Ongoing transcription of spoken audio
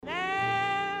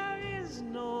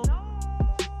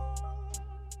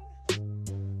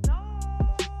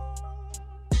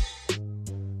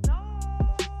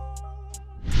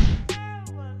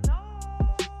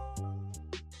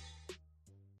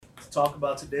to talk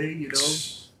about today. You know,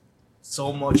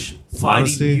 so much fighting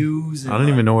Honestly, news. And I don't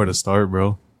even know where to start,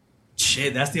 bro.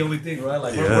 Shit, that's the only thing, right?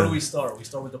 Like, where do we start? We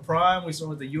start with the Prime. We start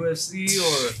with the UFC,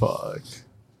 or Fuck.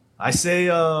 I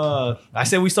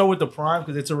say we start with the Prime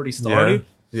because it's already started.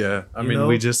 Yeah. I mean,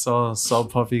 we just saw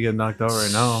Salt Puffy get knocked out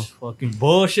right now. Fucking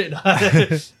bullshit.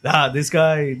 Nah, this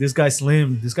guy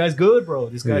Slim. This guy's good, bro.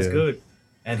 This guy's good,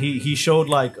 and he showed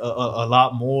like a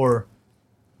lot more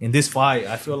in this fight.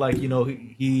 I feel like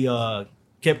he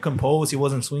kept composed. He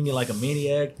wasn't swinging like a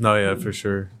maniac. No, yeah, for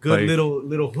sure. Good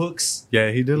little hooks.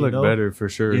 Yeah, he did look better for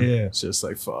sure. Yeah, it's just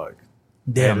like fuck.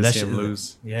 Damn, that shit shit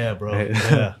lose. Yeah, bro.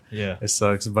 Yeah. It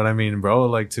sucks, but I mean, bro,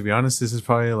 like to be honest, this is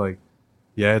probably like,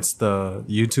 yeah, it's the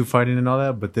YouTube fighting and all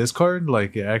that, but this card,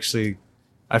 like, it actually,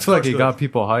 I feel like it got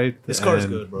people hyped. This card's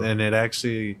good, bro, and it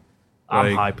actually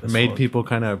I'm hyped as made fuck. people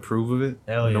kind of approve of it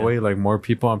in a way. Like more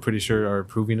people, I'm pretty sure, are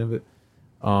approving of it.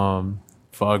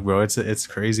 Fuck, bro, it's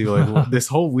crazy. Like this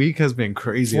whole week has been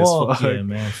crazy as fuck. Yeah,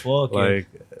 man. Fuck like.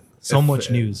 So much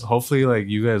news. Hopefully, like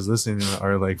you guys listening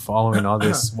are like following all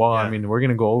this. Well, I mean, we're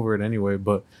gonna go over it anyway,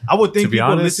 but I would think to be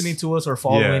people honest, listening to us are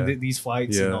following these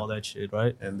fights and all that shit,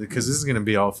 right? And because this is gonna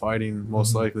be all fighting,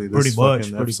 most likely. This pretty much.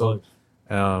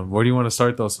 Where do you want to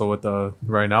start though? So with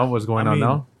right now, what's going on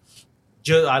now?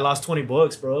 I lost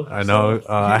 $20, bro. I know.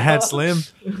 I had Slim.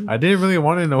 I didn't really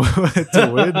want to know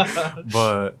to win,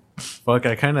 but fuck,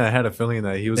 I kind of had a feeling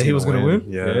that he was gonna win.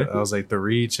 Yeah, I was like the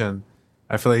reach, and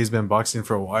I feel like he's been boxing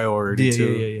for a while already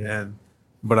too. Yeah.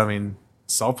 But I mean,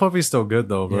 Salt Puffy's still good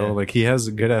though, bro. Yeah. Like he has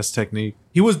a good ass technique.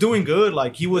 He was doing good.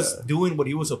 Like he was doing what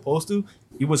he was supposed to.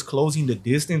 He was closing the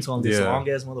distance on this long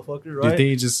ass motherfucker, right? Do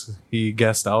you think he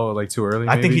gassed out like too early?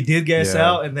 I think he did gas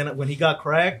out, and then when he got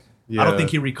cracked, I don't think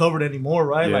he recovered anymore,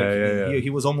 right? He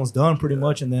was almost done pretty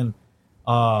much, and then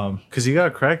because he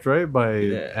got cracked right by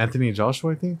Anthony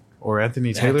Joshua, I think, or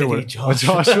Anthony Taylor. Anthony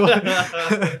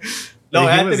Joshua. No,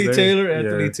 Anthony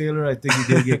Taylor. I think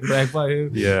he did get cracked by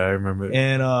him. Yeah, I remember.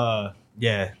 And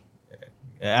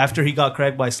after he got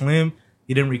cracked by Slim,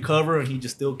 he didn't recover, and he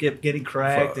just still kept getting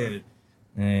cracked,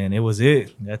 and it was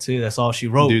it. That's it. That's all she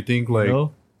wrote. Do you think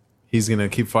he's gonna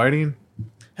keep fighting?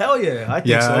 Hell yeah, I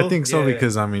think so. I think so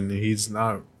because I mean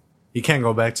he can't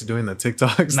go back to doing the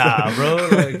TikToks. Nah, bro.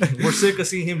 Like we're sick of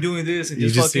seeing him doing this. And you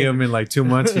just see him in like 2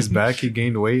 months. He's back. He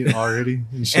gained weight already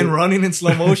and running in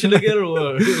slow motion again, or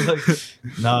what?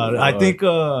 I think.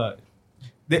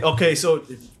 Okay, so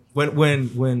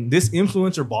when this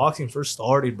influencer boxing first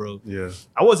started, bro,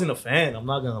 I wasn't a fan. I'm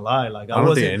not gonna lie. Like I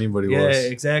don't think anybody was. Yeah,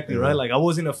 exactly right. Like I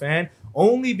wasn't a fan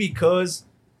only because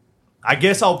I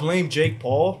guess I'll blame Jake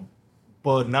Paul.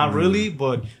 But not really,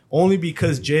 but only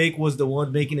because Jake was the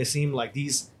one making it seem like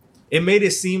it made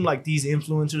it seem like these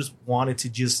influencers wanted to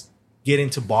just get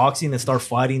into boxing and start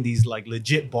fighting these like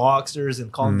legit boxers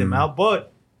and calling them out.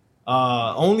 But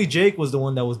only Jake was the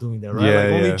one that was doing that,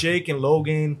 right? Only Jake and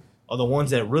Logan are the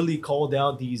ones that really called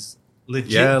out these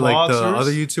legit boxers. Like the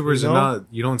other YouTubers are not,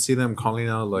 you don't see them calling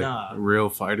out like real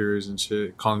fighters and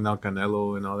shit, calling out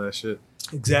Canelo and all that shit.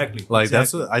 Exactly. I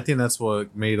think that's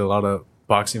what made a lot of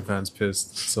boxing fans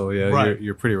pissed. So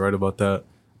you're pretty right about that.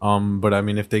 But I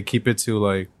mean, if they keep it to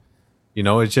like,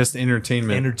 it's just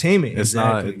entertainment. It's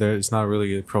it's not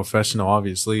really professional,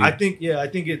 obviously. I think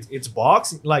it's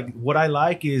boxing. Like what I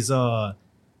like is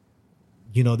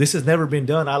this has never been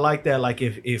done. I like that. Like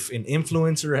if an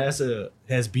influencer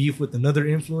has beef with another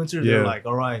influencer, they're like,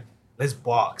 all right, let's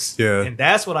box. Yeah, and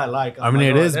that's what I like. I mean,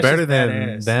 it is better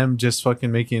than them just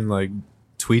fucking making like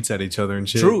tweets at each other and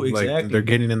shit. True, exactly. Like they're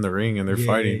getting in the ring and they're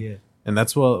fighting. Yeah. And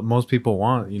that's what most people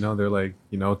want. They're like,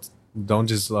 don't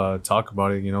just talk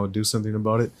about it, do something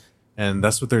about it. And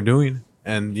that's what they're doing.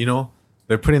 And,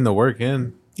 they're putting the work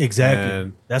in. Exactly.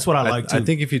 And that's what I like too. I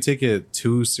think if you take it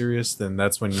too serious, then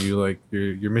that's when you like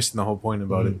you're missing the whole point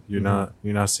about it. You're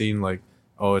not seeing like,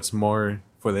 oh, it's more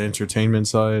for the entertainment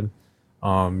side.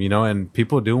 And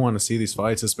people do want to see these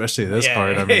fights, especially this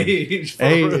card. I mean,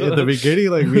 in the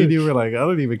beginning, like me and you were like, I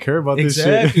don't even care about this shit.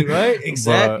 Exactly, right?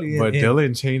 Exactly. But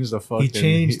Dylan changed the fuck. He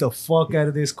changed the fuck out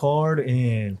of this card,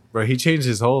 and bro, he changed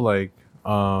his whole like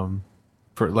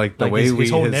the way his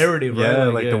whole narrative. Yeah,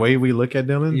 right? The way we look at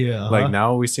Dylan. Yeah. Like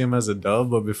now we see him as a dub,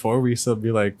 but before we used to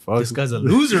be like, fuck, this guy's a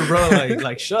loser, bro.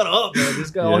 Like shut up, man. This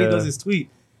guy, all he does is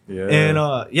tweet. Yeah. And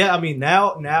I mean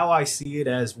now I see it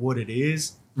as what it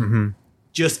is. Mm-hmm.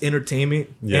 Just entertainment,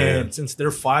 and since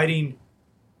they're fighting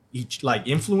each like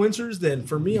influencers, then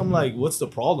for me, I'm like, what's the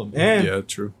problem? And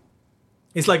true.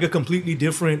 It's like a completely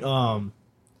different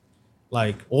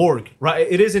like org, right?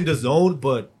 It isn't the zone,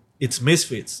 but it's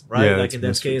Misfits, right? Like in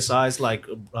that KSI's like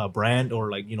brand or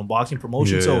like boxing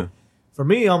promotion. So for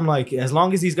me, I'm like, as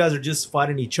long as these guys are just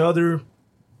fighting each other,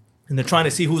 and they're trying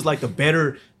to see who's like the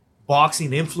better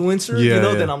boxing influencer,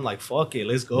 then I'm like, fuck it,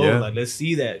 let's go. Like, let's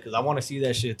see that, because I want to see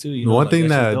that shit too. One thing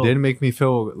that did make me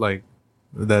feel like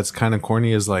that's kind of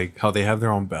corny is like how they have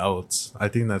their own belts. I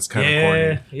think that's kind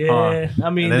of corny. I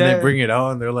mean, and then they bring it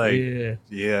out and they're like,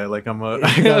 like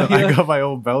I got my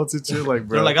own belts and shit. Like,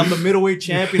 bro, they're like, I'm the middleweight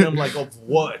champion. I'm like, of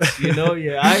what?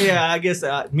 I guess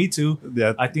me too.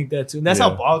 Yeah, I think that too. And that's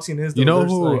how boxing is. Though. You know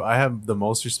who I have the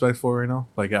most respect for right now?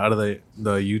 Like out of the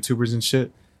YouTubers and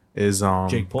shit is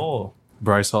Jake Paul,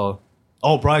 Bryce Hall.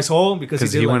 Oh, Bryce Hall,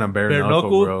 because he went a bare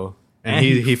knuckle, bro. And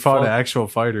he fought an actual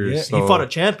fighter. Yeah, so, he fought a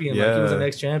champion. Like he was an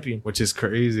ex-champion. Which is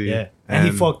crazy. Yeah. And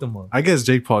he fucked him up. I guess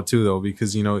Jake Paul too, though,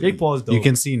 because, Jake Paul's dope. You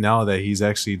can see now that he's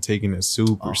actually taking it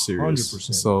super serious.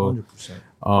 100%. So,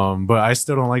 100%. But I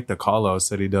still don't like the call-outs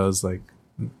that he does. Like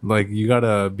you got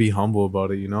to be humble about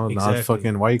it, Exactly. Not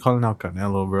fucking, why are you calling out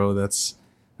Canelo, bro? That's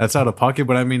out of pocket.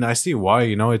 But I mean, I see why,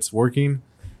 it's working.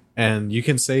 And you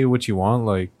can say what you want.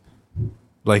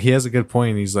 Like he has a good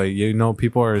point. He's like,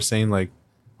 people are saying like,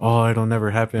 oh, it'll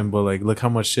never happen, but like, look how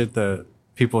much shit that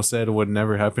people said would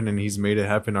never happen, and he's made it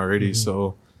happen already. Mm-hmm.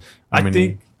 So,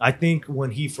 I think when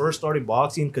he first started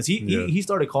boxing, because he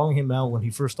started calling him out when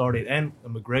he first started, and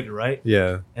McGregor, right?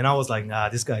 Yeah. And I was like, nah,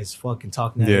 this guy's fucking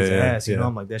talking at his ass.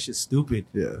 I'm like, that shit's stupid.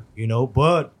 Yeah.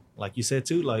 But like you said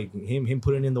too, like him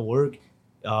putting in the work.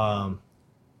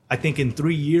 I think in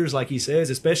 3 years, like he says,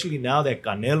 especially now that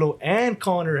Canelo and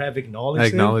Conor have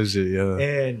acknowledged it, yeah,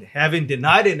 and haven't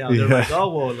denied it now. They're like,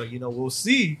 oh, well, like, we'll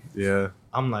see. Yeah.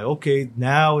 I'm like, okay,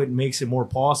 now it makes it more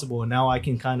possible, and now I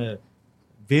can kind of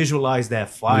visualize that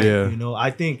fight. Yeah.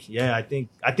 I think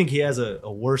he has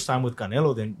a worse time with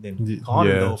Canelo than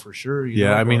Conor, though, for sure.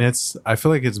 I mean, I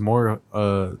feel like it's more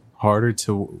harder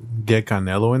to get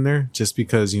Canelo in there just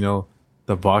because,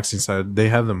 the boxing side, they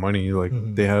have the money, like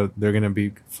they're gonna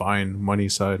be fine money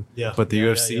side. Yeah. But the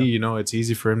UFC, it's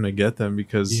easy for him to get them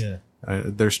because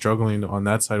they're struggling on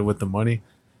that side with the money.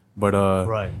 But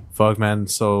right, fuck, man.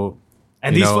 So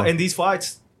these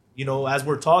fights, as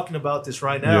we're talking about this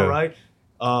right now, right?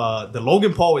 The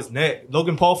Logan Paul is next.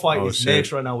 Logan Paul fight is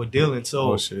next right now with Dylan.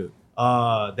 So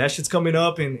that shit's coming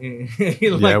up in like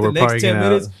the next 10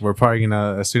 minutes. We're probably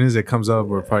gonna, as soon as it comes up,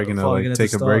 we're probably gonna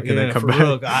take a break and then come back.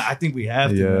 Real, I think we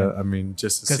have to. Yeah, man. I mean,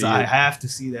 just because I have to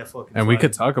see that fucking. And fight. We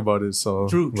could talk about it. So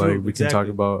we can talk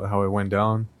about how it went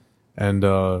down. And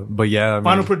but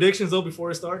final predictions though before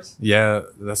it starts. Yeah,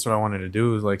 that's what I wanted to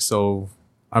do. Like, so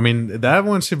I mean, that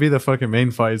one should be the fucking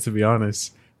main fight, to be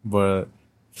honest. But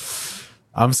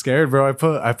I'm scared, bro.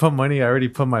 I put money. I already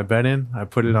put my bet in. I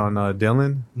put it on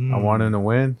Dylan. I want him to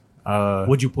win.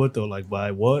 What'd you put though? Like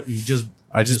by what?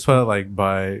 I just put like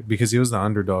by, because he was the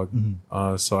underdog.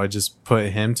 So I just put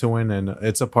him to win, and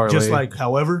it's a parlay. Just like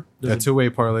however, a two-way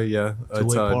parlay. Yeah,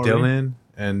 it's Dylan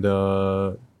and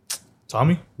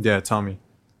Tommy. Yeah, Tommy.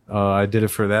 I did it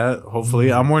for that.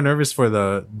 Hopefully, I'm more nervous for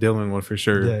the Dylan one for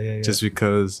sure. Yeah. Just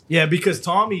because. Yeah, because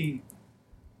Tommy.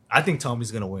 I think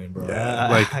Tommy's gonna win, bro.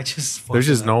 Yeah, There's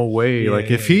just no way.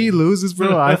 If he loses,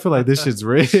 bro, I feel like this shit's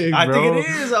rigged, bro. I think it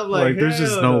is. I'm like there's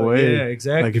just no way. Yeah,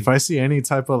 exactly. Like if I see any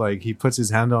type of he puts his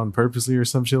hand on purposely or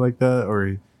some shit like that,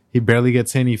 or he barely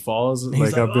gets in, he falls. I'll be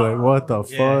like, what the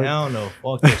fuck? Hell no,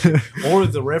 fuck that shit. Or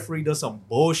the referee does some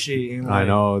bullshit. And I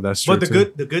know that's true. But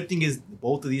the good thing is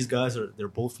both of these guys they're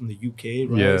both from the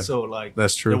UK, right? Yeah, so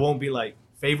that's true. There won't be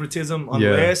favoritism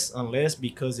unless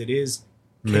because it is.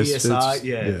 KSI,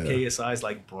 KSI is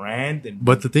like brand,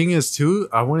 but the thing is too,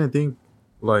 I wouldn't think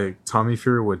Tommy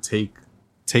Fury would take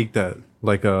that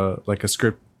like a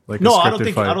script. I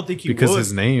don't think he because would.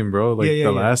 His name, bro, the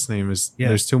last name is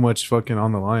there's too much fucking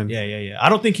on the line. Yeah. I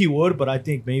don't think he would, but I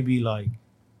think maybe the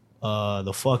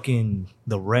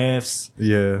refs,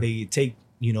 they take.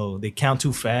 They count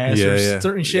too fast or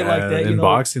certain shit like that. In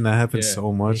boxing, that happens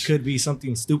so much. It could be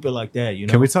something stupid like that,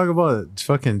 Can we talk about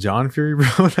fucking John Fury,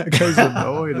 bro? That guy's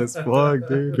annoying as fuck,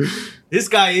 dude. This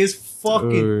guy is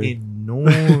fucking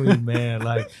annoying, man.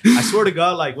 I swear to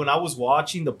God, when I was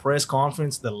watching the press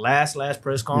conference, the last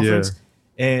press conference,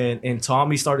 and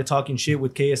Tommy started talking shit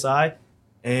with KSI,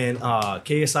 and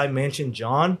KSI mentioned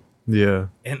John. Yeah.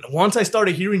 And once I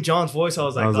started hearing John's voice, I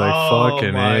was like, oh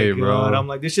fucking my God. Bro. I'm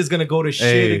like, this shit's going to go to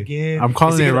shit again. I'm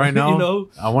calling it right now.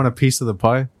 I want a piece of the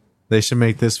pie. They should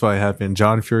make this fight happen.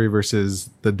 John Fury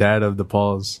versus the dad of the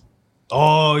Pauls.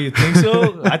 Oh, you think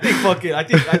so? I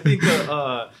think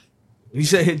you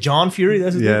said John Fury?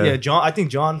 That's his name? Yeah, John. I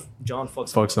think John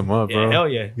fucks him up, bro. Yeah, hell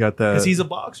yeah. You got that. Because he's a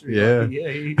boxer. Yeah.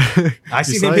 I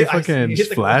seen him fucking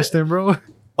splashed him, bro.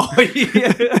 Oh,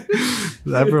 yeah.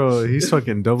 That bro, he's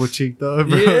fucking double cheeked up,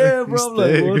 bro. Yeah, bro. I'm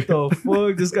like, what the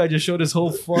fuck? This guy just showed his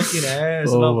whole fucking ass.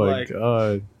 Oh my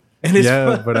God. And it's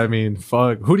but I mean,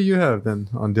 fuck. Who do you have then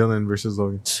on Dylan versus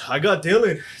Logan? I got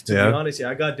Dylan. To be honest,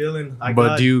 I got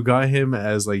Dylan. Do you got him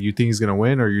as like you think he's gonna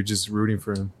win, or you're just rooting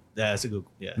for him? Yeah, that's a good.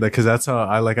 Yeah, because that's how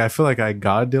I like. I feel like I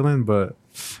got Dylan, but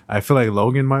I feel like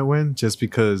Logan might win just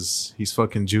because he's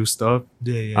fucking juiced up.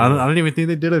 I don't even think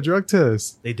they did a drug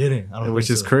test. They didn't, which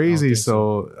is crazy.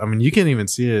 So I mean, you can't even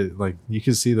see it. Like you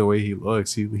can see the way he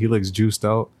looks. He looks juiced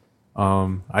out.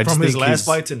 From his last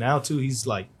fight to now too, he's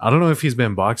like. I don't know if he's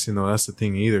been boxing though. That's the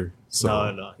thing either.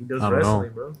 So no, he does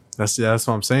wrestling, bro. That's what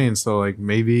I'm saying. So like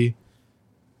maybe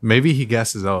he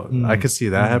gasses out. I could see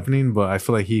that happening, but I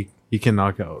feel like he can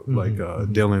knock out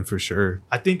Dylan for sure.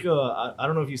 I think I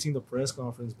don't know if you've seen the press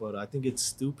conference, but I think it's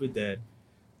stupid that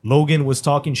Logan was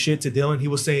talking shit to Dylan. He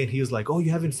was like, "Oh,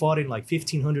 you haven't fought in like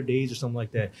 1,500 days or something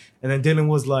like that." And then Dylan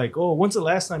was like, "Oh, when's the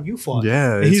last time you fought?"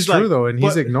 Yeah, and it's true though, and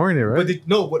he's ignoring it, right?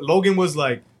 But Logan was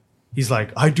like, he's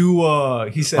like, "I do."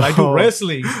 He said, "I do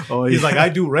wrestling." He's like, "I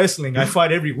do wrestling. I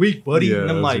fight every week, buddy." Yeah,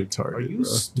 and I'm like, retarded, "Are you bro.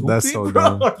 stupid, That's so bro?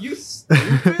 dumb. Are you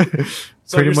stupid?"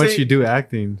 So pretty much, you do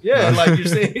acting. Yeah, like you're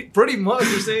saying, pretty much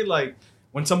you're saying like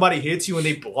when somebody hits you and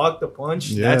they block the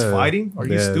punch, that's fighting. Are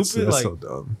you stupid? That's like so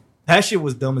dumb. That shit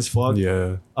was dumb as fuck.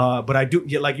 Yeah. But I do,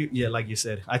 like you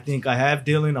said, I think I have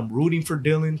Dylan. I'm rooting for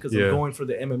Dylan because I'm going for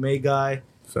the MMA guy.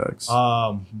 Facts.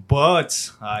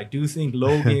 But I do think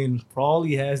Logan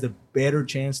probably has the better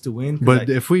chance to win. But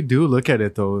if we do look at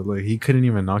it though, like he couldn't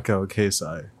even knock out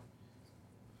KSI.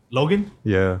 Logan?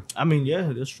 Yeah. I mean,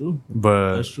 yeah, that's true.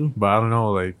 That's true. But I don't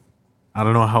know, like, I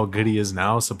don't know how good he is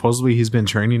now. Supposedly he's been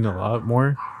training a lot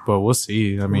more, but we'll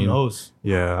see. I mean, who knows?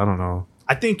 Yeah, I don't know.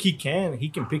 I think he can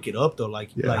pick it up though.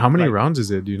 Like, how many rounds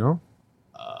is it? Do you know?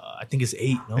 I think it's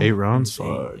 8. No? 8 rounds.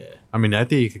 Fuck. Yeah. I mean, I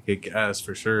think he could get gas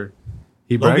for sure.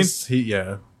 He brags.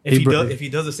 If he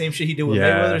does the same shit he did with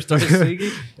Mayweather, starts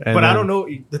swinging. But I don't know.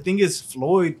 The thing is,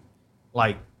 Floyd,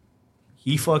 like,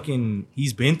 he's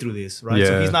been through this, right?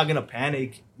 So he's not gonna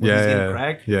panic when he's getting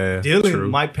cracked. Dylan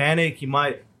might panic. He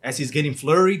might, as he's getting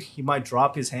flurried, he might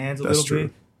drop his hands a little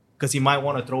bit because he might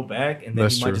want to throw back, and then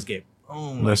he might just get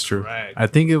boom. That's true. I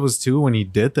think it was too when he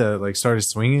did that, like started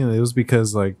swinging. It was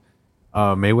because like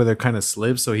Mayweather kind of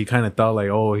slipped, so he kind of thought like,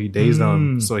 oh, he dazed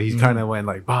him, so he kind of went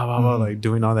like, bah, bah, bah, like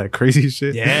doing all that crazy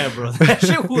shit. Yeah, bro, that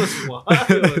shit was wild.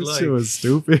 That shit was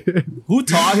stupid. Who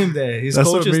taught him that? His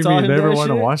coaches taught him that. Never want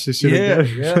to watch this shit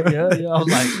again. Yeah. I was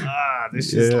like,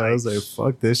 this is I was like,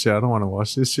 fuck this shit. I don't want to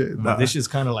watch this shit. Nah. This is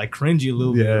kind of like cringy a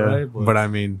little bit, right? But I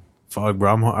mean, fuck,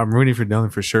 bro, I'm rooting for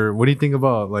Dylan for sure. What do you think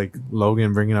about like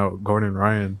Logan bringing out Gordon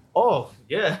Ryan? Oh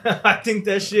yeah, I think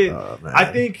that shit. I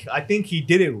think he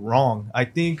did it wrong. I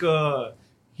think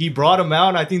he brought him out.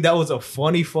 And I think that was a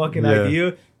funny fucking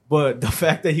idea. But the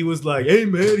fact that he was like, "Hey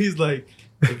man," he's like,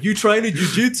 "If you train in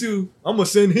jiu-jitsu, I'm gonna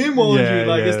send him on you."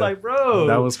 Like it's like, bro,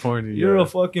 that was corny. You're a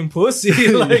fucking pussy.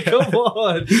 Like come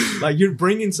on, like you're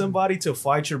bringing somebody to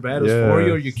fight your battles for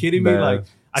you. Are you kidding me? Like.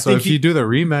 So if you do the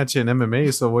rematch in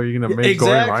MMA, so what, are you gonna make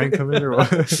Gordon Ryan come in or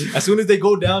what? As soon as they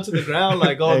go down to the ground,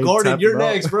 like, oh, hey, Gordon, you're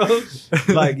next, bro.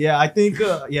 Like, I think,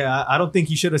 I don't think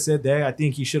he should have said that. I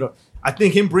think he should have. I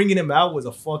think him bringing him out was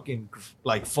a fucking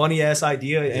like funny ass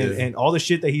idea, and all the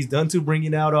shit that he's done to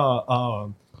bringing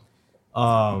out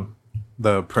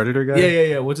the Predator guy.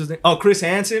 Yeah. What's his name? Oh, Chris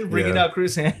Hansen, bringing out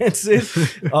Chris Hansen.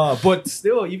 But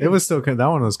still, even, it was still that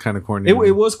one was kind of corny.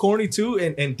 It was corny too,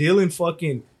 and Dylan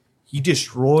fucking. He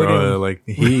destroyed him. Like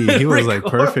he was like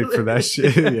perfect for that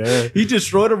shit. Yeah, he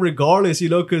destroyed him regardless,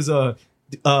 because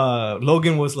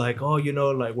Logan was like, oh,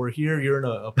 like we're here, you're in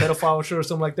a pedophile show or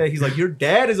something like that. He's like, your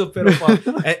dad is a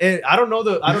pedophile, and I don't know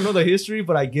the history,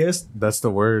 but I guess that's the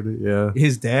word. Yeah,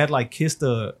 his dad like kissed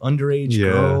a underage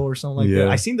girl or something like that.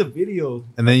 I seen the video,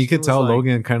 and then you could tell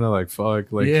Logan kind of like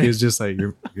fuck, like he was just like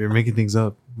you're making things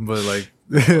up, but like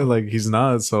like he's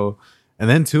not. So. And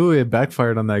then too, it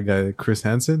backfired on that guy, Chris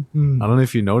Hansen. I don't know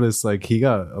if you noticed, like he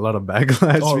got a lot of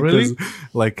backlash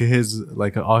because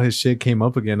like all his shit came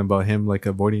up again about him like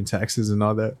avoiding taxes and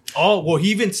all that. Oh well,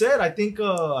 he even said, I think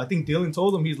Dylan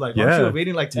told him, he's like, aren't you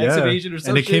evading like tax evasion or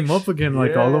something? And it came up again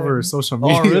like all over social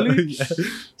media. Oh really?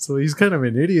 So he's kind of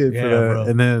an idiot for that. Bro.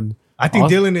 And then I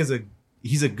think Dylan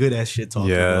he's a good ass shit talker.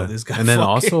 Yeah, this guy. And then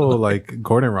also like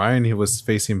Gordon Ryan, he was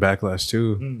facing backlash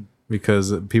too.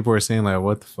 Because people are saying like,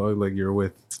 what the fuck, like you're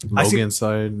with Logan's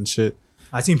side and shit.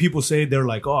 I seen people say they're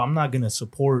like, oh, I'm not gonna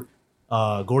support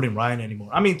Gordon Ryan anymore.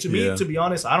 I mean, to me, to be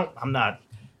honest, I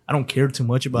don't care too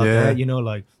much about that.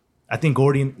 Like I think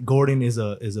Gordon is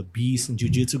a beast in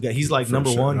jiu-jitsu guy. He's like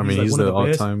number one. I mean, he's one of the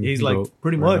best. He's like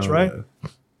pretty much right.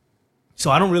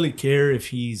 So I don't really care if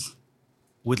he's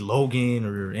with Logan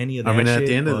or any of that. I mean, at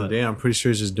the end of the day, I'm pretty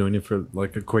sure he's just doing it for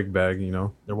like a quick bag.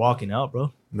 They're walking out,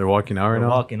 bro. They're walking out right They're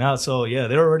now. walking out. So yeah,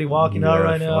 they're already walking out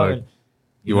right now. And,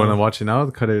 you want to watch it now?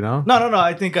 Cut it now? No.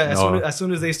 I think as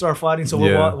soon as they start fighting, so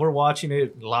we're watching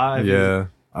it live. Yeah.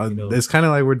 It's kind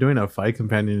of like we're doing a fight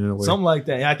companion in a way. Something like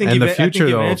that. I think in the future,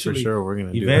 though, for sure, we're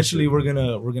gonna. Eventually, we're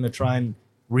gonna try and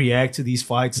react to these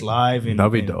fights live, and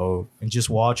that'd be dope. And just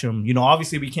watch them. You know,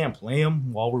 obviously we can't play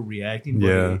them while we're reacting.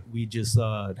 But we just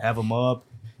have them up.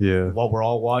 Yeah. While we're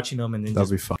all watching them, and then that'd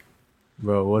be fun.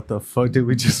 Bro, what the fuck did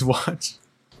we just watch?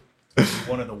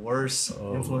 One of the worst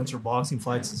influencer boxing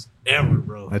fights ever,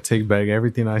 bro. I take back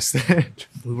everything I said.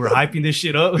 We were hyping this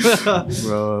shit up.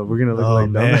 Bro, we're gonna look like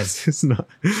dumbasses. It's not.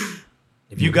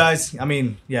 If you guys, I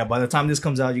mean, yeah, by the time this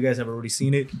comes out, you guys have already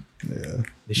seen it. Yeah.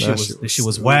 This shit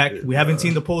was whack. We haven't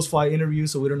seen the post-fight interview,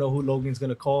 so we don't know who Logan's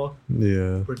gonna call.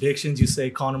 Yeah. Predictions, you say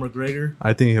Conor McGregor.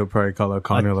 I think he'll probably call out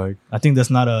Conor I think that's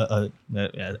not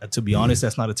to be honest,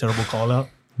 that's not a terrible call out.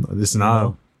 It's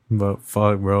not. But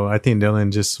fuck, bro. I think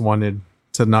Dylan just wanted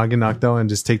to not get knocked out and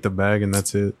just take the bag, and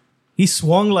that's it. He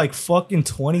swung like fucking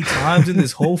 20 times in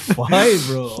this whole fight,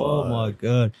 bro. Oh my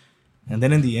god. And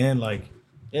then in the end, like,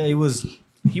 yeah, he was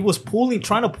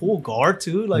trying to pull guard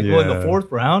too, like in the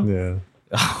fourth round. Yeah.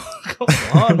 Come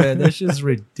on, man. That shit's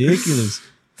ridiculous.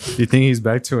 Do you think he's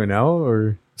back to an L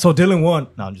or? So Dylan won.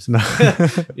 No, I'm just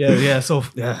yeah. So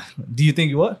yeah. Do you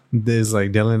think what? Is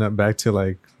like Dylan back to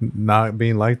like not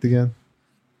being liked again?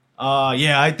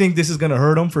 Yeah, I think this is gonna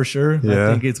hurt him for sure. Yeah.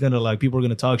 I think it's gonna like people are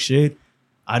gonna talk shit.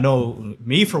 I know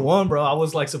me for one, bro. I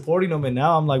was like supporting him, and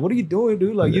now I'm like, what are you doing,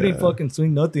 dude? Like you didn't fucking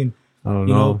swing nothing. I don't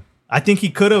know. I think he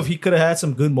could have had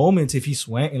some good moments if he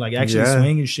swung and like actually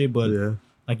swing and shit. But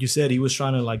like you said, he was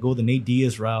trying to like go the Nate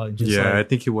Diaz route and just I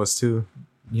think he was too.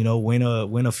 You know, win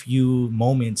a few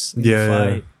moments in the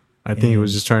fight. I think he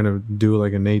was just trying to do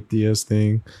like a Nate Diaz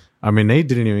thing. I mean, Nate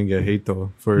didn't even get hate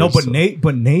though.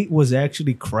 Nate was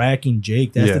actually cracking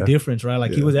Jake. That's the difference, right?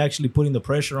 Like he was actually putting the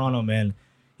pressure on him, and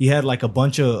he had like a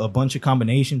bunch of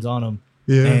combinations on him.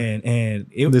 Yeah, and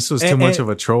this was too much of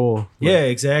a troll. Yeah,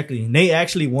 exactly. Nate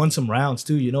actually won some rounds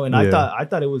too, you know. And I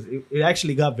thought it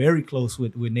actually got very close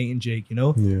with Nate and Jake. You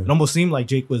know, it almost seemed like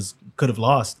Jake could have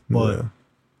lost, but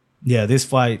this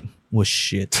fight was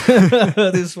shit.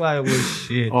 This fight was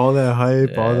shit. All that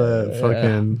hype, all that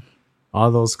fucking. All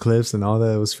those clips and all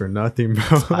that was for nothing,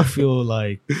 bro. I feel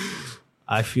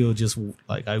just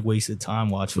like I wasted time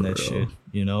watching that shit,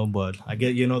 you know. But I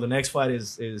get, you know, the next fight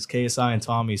is KSI and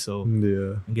Tommy, so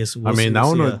I guess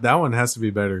that one has to be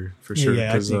better for sure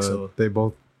because so. They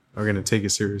both are gonna take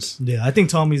it serious. Yeah, I think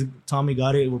Tommy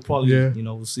got it. We'll probably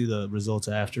we'll see the results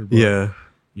after. But,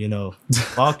 you know,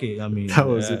 fuck it. I mean,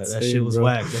 that shit was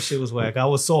whack. That shit was whack. I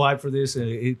was so hyped for this,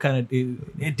 and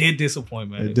it did disappoint,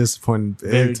 man. It disappointed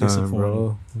very time,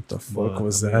 bro. What the fuck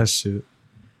was that shit?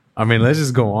 I mean, let's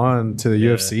just go on to the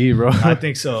UFC, bro. I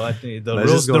think so. I think the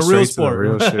real sport,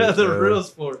 the real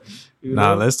sport.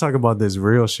 Nah, let's talk about this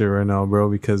real shit right now, bro,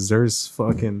 because there's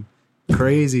fucking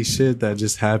crazy shit that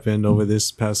just happened over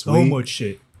this past week. So much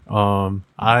shit.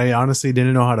 I honestly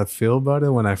didn't know how to feel about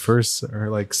it when I first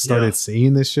started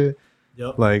seeing this shit.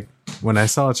 Yep. Like when I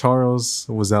saw Charles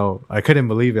was out, I couldn't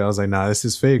believe it. I was like, nah, this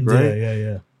is fake, right?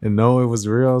 Yeah. And no, it was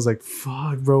real. I was like,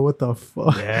 fuck, bro, what the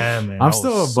fuck? Yeah, man. I'm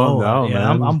still bummed out,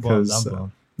 man. I'm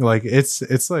bummed. Like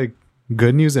it's like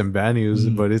good news and bad news,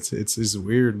 but it's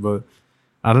weird. But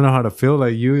I don't know how to feel.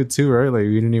 Like you too, right? Like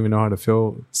you didn't even know how to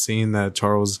feel seeing that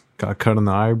Charles got cut on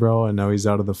the eyebrow and now he's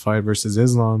out of the fight versus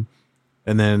Islam.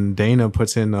 And then Dana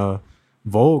puts in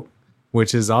Volk,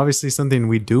 which is obviously something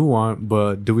we do want,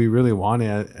 but do we really want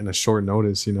it in a short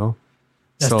notice, you know?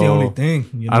 That's the only thing.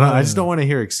 You know? I just don't want to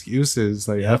hear excuses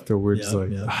afterwards.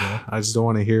 I just don't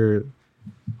want to hear it.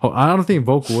 I don't think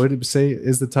Volk would say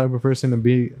is the type of person to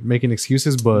be making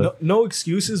excuses, but no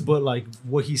excuses, but like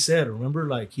what he said, remember?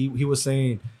 Like he was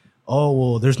saying, oh,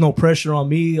 well, there's no pressure on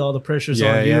me. All the pressure's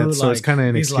on you. Yeah, so like, it's kind of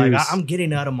an excuse. excuse. Like, I'm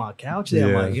getting out of my couch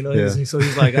there, Mike. You know, so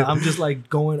he's like, I'm just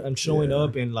like I'm showing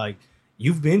up and like,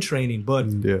 you've been training. But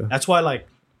that's why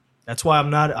I'm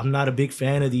not a big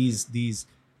fan of these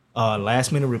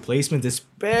last minute replacements,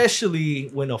 especially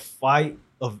when a fight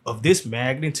of this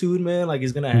magnitude, man, like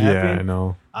is gonna happen. Yeah, I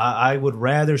know. I would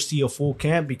rather see a full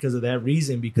camp because of that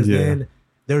reason, because then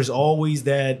there's always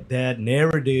that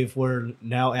narrative where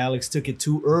now Alex took it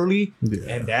too early,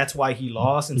 and that's why he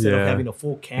lost instead of having a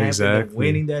full camp and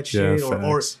winning that shit,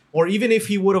 or even if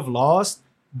he would have lost,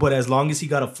 but as long as he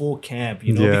got a full camp,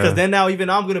 you know, because then now even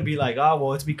I'm gonna be like,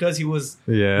 well, it's because he was,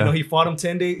 you know, he fought him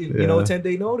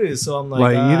 10-day notice, so I'm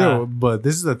like either. But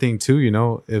this is the thing too, you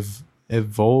know, if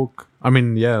Volk, I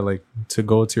mean, like to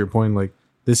go to your point, like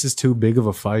this is too big of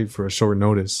a fight for a short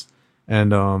notice,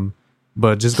 and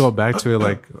But just go back to it.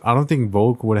 Like, I don't think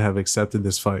Volk would have accepted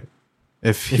this fight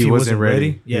if he wasn't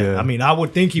ready. Yeah. I mean, I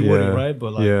would think he wouldn't, right?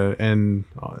 But like, yeah, and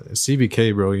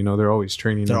CBK, bro, you know, they're always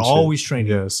training. They're always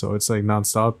training. Yeah, so it's like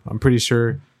nonstop. I'm pretty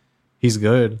sure he's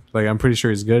good. Like, I'm pretty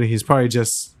sure he's good. He's probably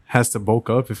just has to bulk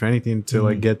up, if anything, to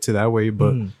like get to that weight.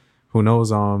 But who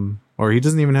knows? Or he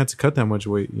doesn't even have to cut that much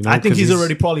weight. You know, I think he's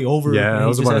already probably over. Yeah, I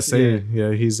was about to say,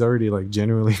 he's already like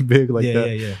genuinely big like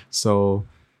that. Yeah. So,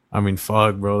 I mean,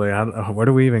 fuck, bro. Like, where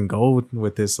do we even go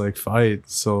with this like fight?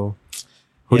 So,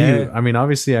 who do you? I mean,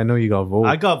 obviously, I know you got Volk.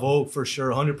 I got Volk for sure,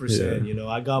 100%. You know,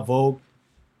 I got Volk.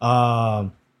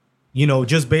 You know,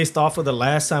 just based off of the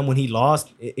last time when he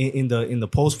lost in the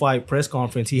post fight press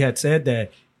conference, he had said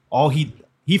that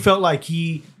he felt like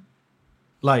he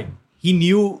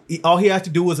knew all he had to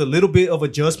do was a little bit of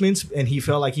adjustments, and he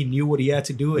felt like he knew what he had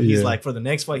to do. And he's like, for the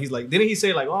next fight, he's like, didn't he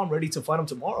say like, oh, I'm ready to fight him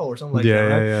tomorrow or something like that?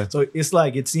 Right? Yeah. So it's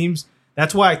like, it seems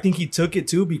that's why I think he took it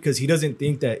too, because he doesn't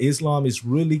think that Islam is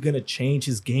really gonna change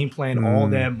his game plan all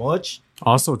that much.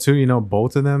 Also, too, you know,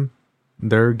 both of them,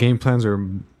 their game plans are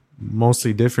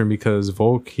mostly different because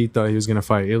Volk, he thought he was gonna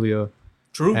fight Ilya.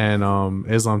 True. And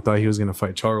Islam thought he was gonna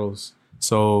fight Charles.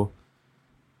 So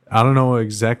I don't know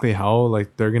exactly how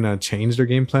like they're gonna change their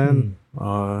game plan.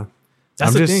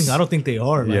 That's the thing. I don't think they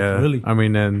are. Like, really. I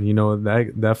mean, and you know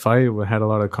that fight had a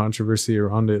lot of controversy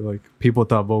around it. Like people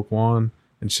thought Volk won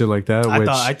and shit like that.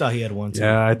 I thought he had won too.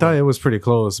 Yeah, I thought it was pretty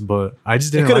close, but I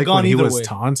just didn't like when he was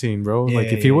taunting, bro.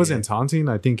 Like if he wasn't taunting,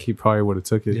 I think he probably would have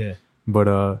took it. Yeah.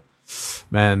 But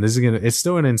man, it's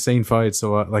still an insane fight.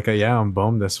 So I'm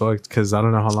bummed as fuck because I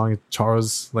don't know how long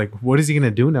Charles, like, what is he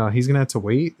gonna do now? He's gonna have to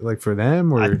wait like for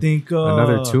them, or I think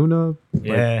another tune-up.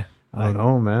 Yeah, I don't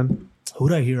know, man.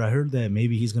 Who'd I hear? I heard that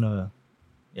maybe he's gonna,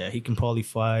 he can probably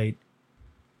fight.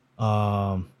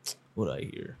 What'd I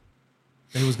hear?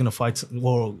 He was gonna fight.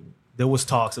 Well, there was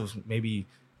talks of maybe.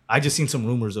 I just seen some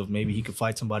rumors of maybe he could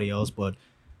fight somebody else, but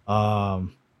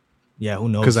yeah, who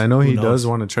knows? Because I know he does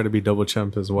want to try to be double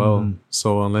champ as well.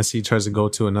 So unless he tries to go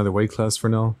to another weight class for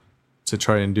now to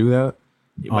try and do that.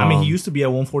 I mean, he used to be at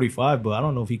 145, but I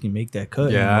don't know if he can make that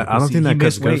cut. Yeah, I don't think that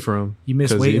cut's good for him. He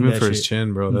missed weight even for his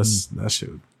chin, bro. That shit.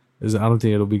 I don't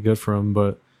think it'll be good for him.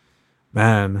 But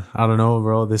man, I don't know,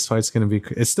 bro. This fight's gonna be.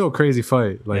 It's still a crazy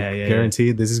fight. Like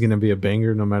guaranteed, this is gonna be a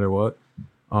banger no matter what.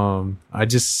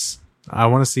 I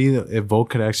want to see if Volk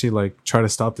could actually like try to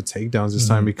stop the takedowns this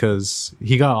time, because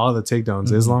he got all the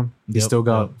takedowns. Islam, he still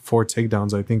got 4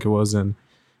 takedowns, I think it was, and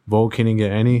Volk couldn't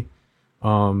get any.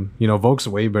 You know, Volk's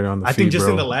way better on the feet, I think just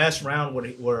bro. in the last round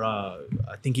where I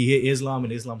think he hit Islam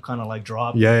and Islam kind of like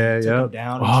dropped. Took him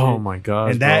down. Oh my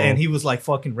god! And he was like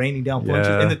fucking raining down punches.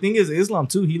 And the thing is, Islam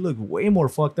too, he looked way more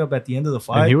fucked up at the end of the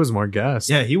fight. And he was more gassed.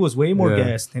 Yeah, he was way more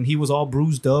gassed, and he was all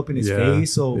bruised up in his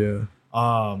face. So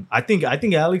I think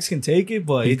Alex can take it,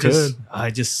 but it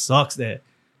just sucks that.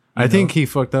 I think he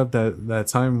fucked up that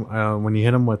time when he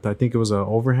hit him with, I think it was an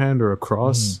overhand or a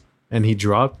cross, and he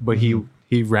dropped, but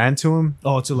he ran to him.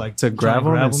 Oh, to grab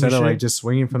him instead of like just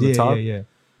swinging from the top. Yeah.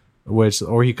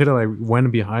 Or he could have like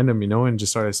went behind him, you know, and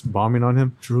just started bombing on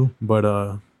him. True.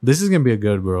 But this is gonna be a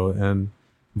good, bro. And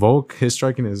Volk, his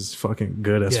striking is fucking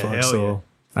good as fuck. So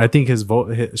I think his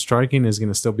striking is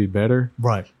gonna still be better.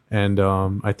 Right. And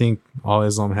I think all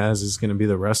Islam has is gonna be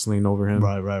the wrestling over him.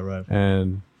 Right.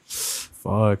 And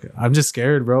fuck, I'm just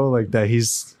scared, bro. Like that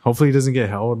hopefully he doesn't get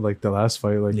held like the last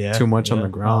fight, like too much on the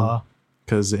ground.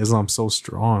 Because Islam's so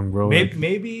strong, bro.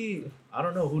 Maybe I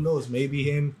don't know. Who knows? Maybe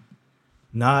him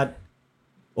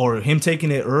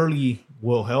taking it early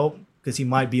will help, because he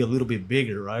might be a little bit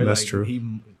bigger, right? That's true.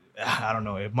 I don't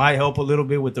know. It might help a little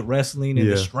bit with the wrestling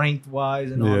and the strength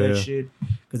wise and all that shit,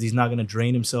 because he's not gonna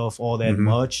drain himself all that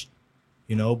much,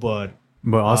 you know. But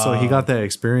also he got that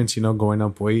experience, you know, going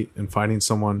up weight and fighting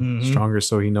someone stronger,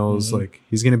 so he knows like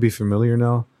he's gonna be familiar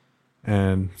now.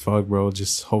 And fuck, bro,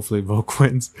 just hopefully Volk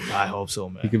wins. I hope so,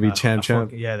 man. He could be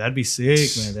champ. Yeah, that'd be sick,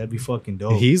 man. That'd be fucking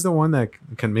dope. He's the one that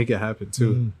can make it happen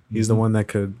too. He's the one that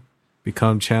could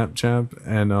become champ.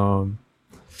 And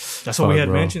that's what we had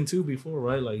mentioned too before,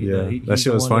 right? Like, that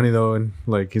shit was funny though. And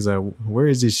like, he's like, "Where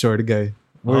is this shorty guy?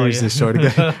 Where is this shorty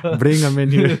guy? Bring him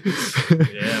in here."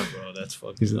 Yeah, bro, that's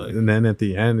fucking. And then at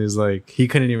the end, is like he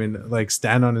couldn't even like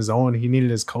stand on his own. He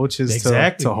needed his coaches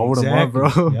to hold him up,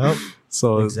 bro. Yep.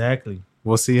 So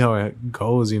we'll see how it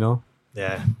goes, you know.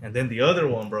 Yeah, and then the other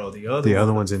one, bro. The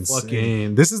other one's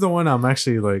insane. This is the one I'm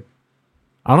actually like,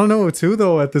 I don't know too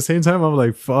though. At the same time, I'm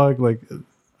like, fuck, like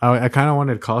I kind of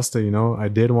wanted Costa, you know. I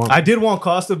did want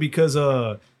Costa because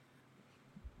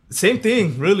same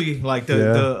thing, really. Like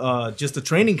the just the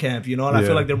training camp, you know. And I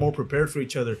feel like they're more prepared for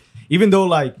each other, even though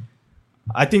like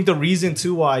I think the reason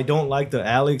too why I don't like the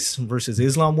Alex versus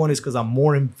Islam one is because I'm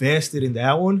more invested in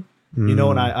that one. You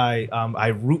know, and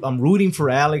I'm rooting for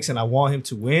Alex and I want him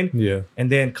to win. Yeah.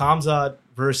 And then Khamzat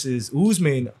versus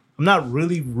Usman, I'm not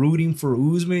really rooting for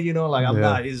Usman. You know, like I'm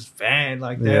not his fan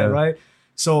like that, right?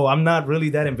 So I'm not really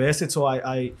that invested. So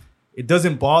I it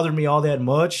doesn't bother me all that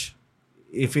much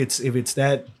if it's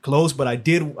that close. But I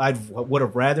would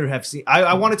have rather have seen.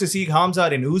 I wanted to see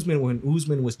Khamzat and Usman when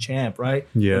Usman was champ, right?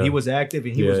 Yeah, when he was active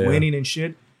and he was winning and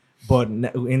shit. But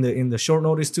in the short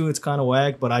notice too, it's kind of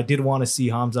whack. But I did want to see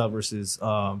Khamzat versus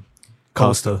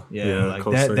Costa. Yeah, like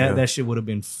Costa, that shit would have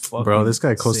been fucking. Bro, this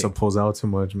guy Costa sick. Pulls out too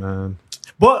much, man.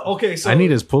 But okay, so I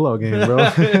need his pullout game, bro.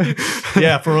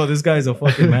 Yeah, for real, this guy's a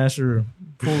fucking master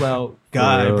pullout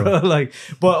guy, bro. Like,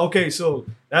 but okay, so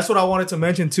that's what I wanted to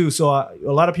mention too. So a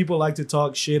lot of people like to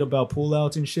talk shit about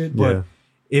pullouts and shit, but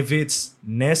if it's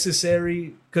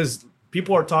necessary, because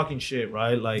people are talking shit,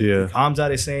 right? Like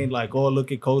Khamzat is saying like, "Oh,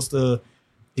 look at Costa,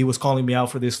 he was calling me out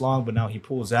for this long, but now he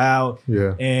pulls out."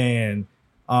 Yeah, and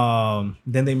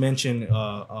then they mention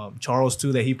Charles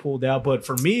too that he pulled out. But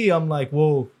for me, I'm like,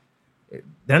 whoa.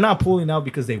 They're not pulling out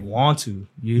because they want to,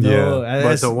 you know. Yeah.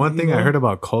 But the one thing I heard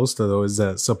about Costa though is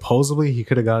that supposedly he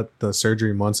could have got the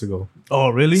surgery months ago. Oh,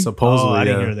 really? Supposedly, I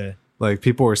didn't hear that. Like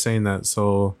people were saying that,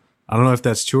 so I don't know if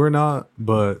that's true or not.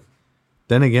 But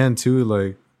then again, too,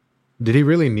 like, did he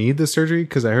really need the surgery?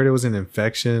 Because I heard it was an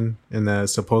infection, and that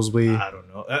supposedly I don't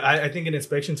know. I think an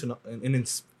infection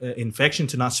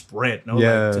to not spread. No,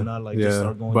 yeah, like, to not like just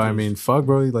start going. But I mean, fuck,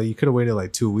 bro. Like you could have waited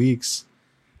like 2 weeks.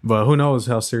 But who knows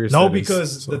how serious? No, that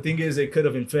because is, so. The thing is, it could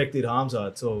have infected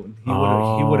Khamzat, so he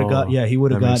would have got he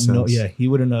would have got he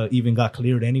wouldn't even got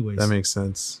cleared anyways. That makes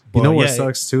sense. But you know what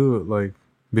sucks too? Like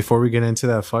before we get into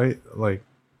that fight, like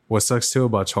what sucks too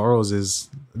about Charles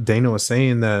is Dana was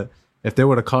saying that if they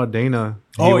would have caught Dana,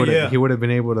 he would have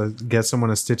been able to get someone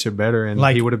to stitch it better, and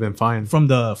like, he would have been fine from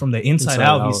the inside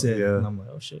out. He said, yeah. And I'm like,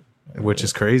 oh shit. Which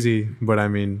is crazy, but I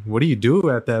mean, what do you do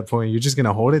at that point? You're just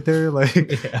gonna hold it there, like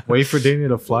wait for Dana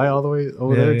to fly all the way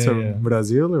over there to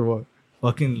Brazil, or what?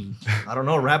 Fucking, I don't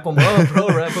know. Wrap him up, bro.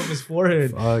 Wrap up his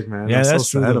forehead. Fuck, man. Yeah, I'm that's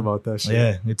so sad about that shit.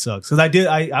 Yeah, it sucks. Because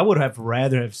I would have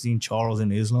rather have seen Charles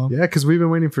and Islam. Yeah, because we've been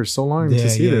waiting for so long to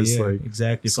see this. Yeah, like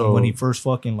exactly. From when he first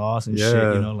fucking lost and shit,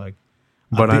 you know, like.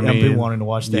 But I've been wanting to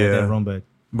watch that run back.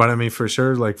 But I mean, for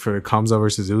sure, like for Khamzat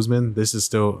versus Usman, this is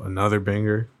still another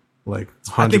banger. Like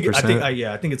 100%.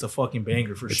 I think it's a fucking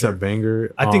banger for sure. It's a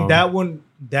banger. I think that one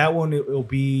it'll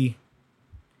be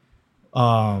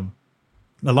a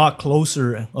lot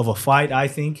closer of a fight, I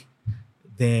think,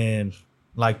 than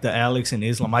like the Alex and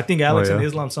Islam. I think Alex and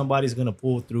Islam, somebody's gonna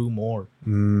pull through more.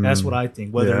 That's what I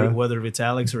think. Whether it's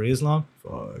Alex or Islam.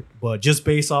 Fuck. But just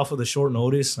based off of the short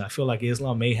notice, I feel like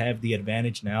Islam may have the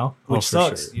advantage now, which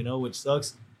sucks. Sure. You know, which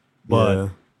sucks. But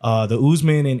the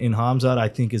Usman and Khamzat, I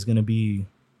think, is gonna be.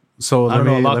 So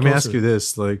let me ask you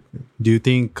this: like, do you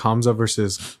think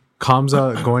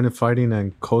Khamzat going and fighting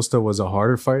and Costa was a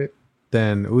harder fight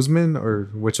than Usman, or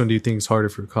which one do you think is harder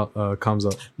for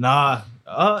Khamzat? Nah,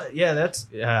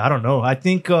 I don't know. I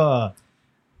think I'm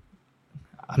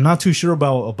not too sure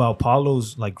about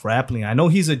Paulo's like grappling. I know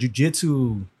he's a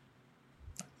jiu-jitsu.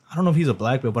 I don't know if he's a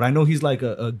black belt, but I know he's like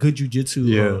a good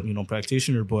jiu-jitsu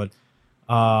practitioner. But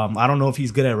I don't know if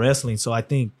he's good at wrestling. So I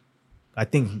think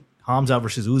Khamzat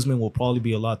versus Usman will probably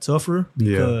be a lot tougher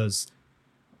because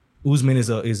Usman is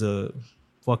a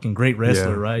fucking great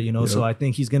wrestler, right? You know, so I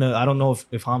think he's gonna. I don't know if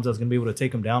Khamzat's gonna be able to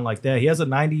take him down like that. He has a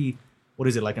 96%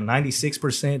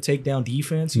 takedown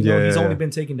defense. You know, he's only been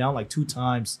taken down like 2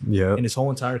 times in his whole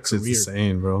entire career. It's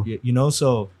insane, bro. You know,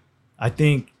 so I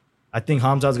think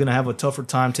Khamzat's gonna have a tougher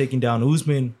time taking down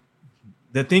Usman.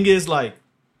 The thing is, like,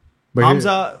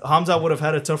 Khamzat would have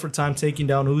had a tougher time taking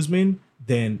down Usman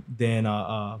than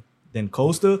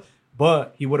Costa,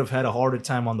 but he would have had a harder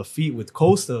time on the feet with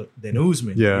Costa than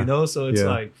Usman. Yeah, you know, so it's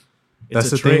like that's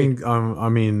the thing. I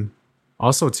mean,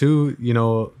 also too, you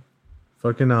know,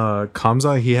 fucking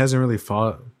Khamzat, he hasn't really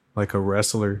fought like a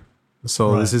wrestler,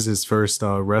 so this is his first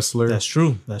wrestler. That's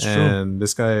true. And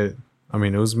this guy, I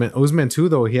mean, Usman too,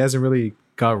 though he hasn't really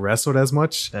got wrestled as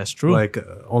much. That's true. Like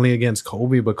only against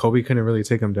Kobe, but Kobe couldn't really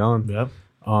take him down. Yep.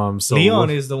 So Leon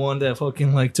is the one that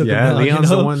fucking like took him down. Leon's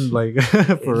the one like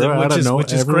for real,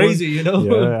 which is crazy, you know.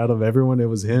 Yeah, out of everyone, it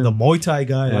was him. The Muay Thai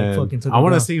guy, like fucking took him I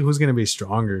want to down. see who's gonna be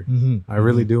stronger. I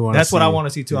really do want. That's what I want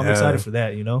to see too. I'm excited for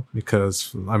that, you know,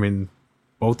 because I mean,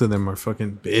 both of them are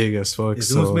fucking big as fuck.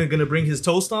 Is Usman gonna bring his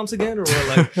toe stomps again, or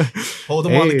what, like hold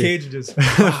him on the cage and just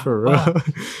for real?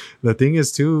 The thing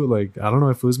is too, like I don't know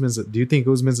if Usman's. Do you think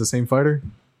Usman's the same fighter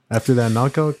after that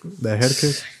knockout, that head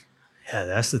kick? Yeah,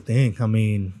 that's the thing. I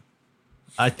mean,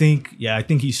 I think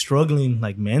he's struggling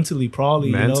like mentally,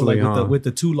 probably. Mentally, you know, like with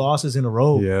the 2 losses in a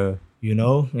row. Yeah. You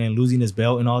know, and losing his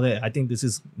belt and all that. I think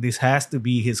this has to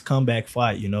be his comeback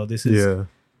fight. You know,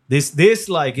 this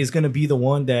like is gonna be the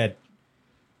one that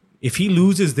if he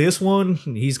loses this one,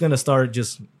 he's gonna start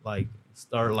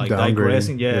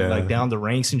digressing, like down the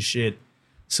ranks and shit.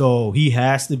 So he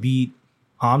has to beat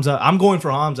Hamza. I'm going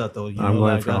for Hamza though. I'm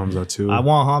going for Hamza too. I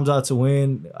want Hamza to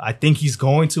win. I think he's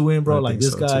going to win, bro. Like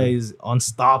this guy too. is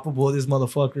unstoppable. This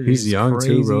motherfucker. He's young crazy.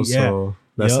 too, bro. So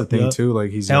that's the thing too.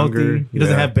 Like he's healthy. younger. He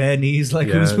doesn't have bad knees like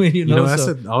Usman. You know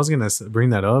I was gonna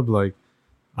bring that up. Like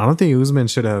I don't think Usman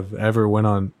should have ever went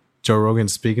on Joe Rogan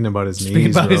speaking about his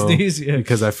knees,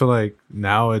 because I feel like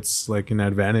now it's like an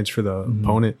advantage for the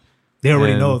opponent. They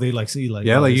already know. They like see like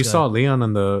like you saw Leon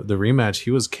on the rematch.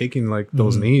 He was kicking like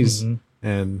those knees,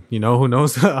 and you know who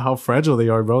knows how fragile they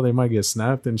are, bro. They might get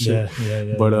snapped and shit.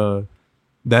 But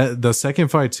that the second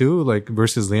fight too, like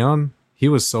versus Leon, he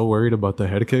was so worried about the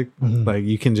head kick. Like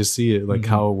you can just see it, like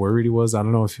how worried he was. I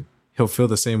don't know if he'll feel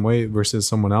the same way versus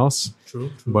someone else.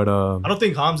 True. But I don't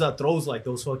think Hamza throws like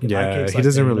those fucking high kicks. He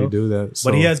doesn't really do that.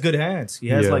 So. But he has good hands. He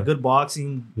has like good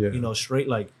boxing. You know, straight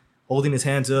like holding his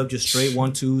hands up, just straight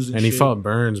 1-2s. And he fought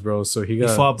Burns, bro. So he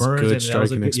got good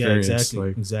striking experience.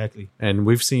 Exactly. And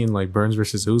we've seen like Burns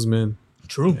versus Usman.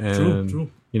 True.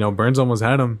 You know, Burns almost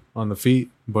had him on the feet,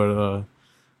 but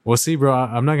we'll see, bro.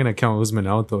 I'm not gonna count Usman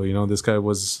out though. You know, this guy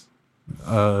was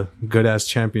a good ass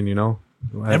champion. You know.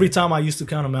 Every time I used to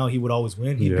count him out, he would always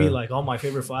win. He'd beat like all my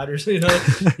favorite fighters. You know,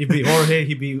 he beat Jorge,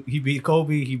 he beat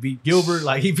Kobe, he beat Gilbert.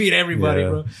 Like he beat everybody,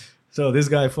 bro. So this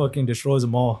guy fucking destroys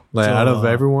them all. Like so, out of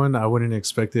everyone, I wouldn't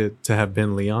expect it to have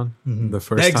been Leon the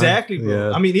first time. Exactly, bro.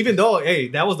 Yeah. I mean, even though,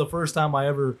 that was the first time I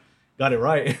ever got it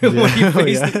right when he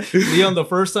faced Leon the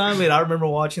first time. And I remember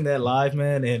watching that live,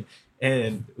 man,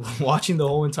 and watching the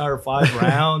whole entire 5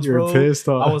 rounds, You're bro. Pissed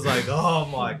off. I was like, oh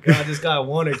my God, this guy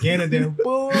won again. And then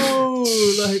boom,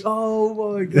 like,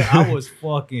 oh my God. I was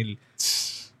fucking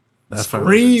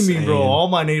screaming, bro. All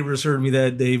my neighbors heard me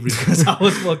that day because I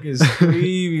was fucking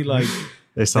screaming. Like,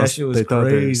 that shit was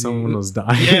crazy. Someone was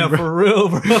dying. Yeah, bro. For real,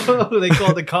 bro. They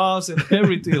called the cops and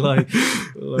everything. Like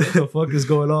what the fuck is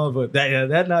going on? But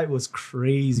that night was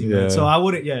crazy, man. So I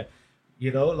wouldn't,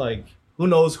 you know, like, who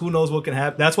knows what can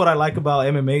happen. That's what I like about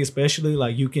MMA, especially.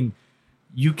 Like, you can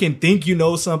think you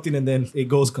know something and then it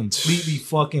goes completely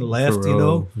fucking left, you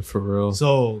know? For real.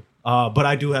 So, but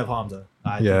I do have Hamza.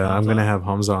 I'm going to have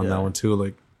Hamza on that one too.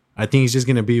 Like, I think he's just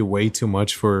going to be way too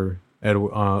much for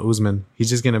Usman.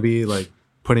 He's just going to be like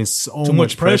putting so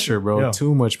much pressure, bro. Yeah.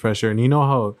 Too much pressure. And you know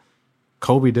how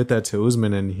Kobe did that to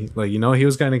Usman, and he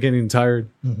was kind of getting tired.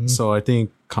 So I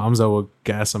think Hamza will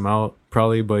gas him out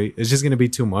probably, but it's just gonna be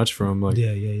too much for him. Like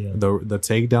the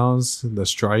takedowns, the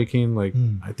striking, like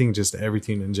I think just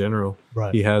everything in general,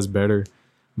 he has better.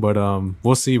 But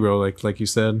we'll see, bro. Like you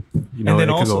said, you know, it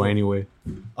could go anyway.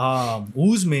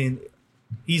 Usman,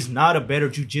 he's not a better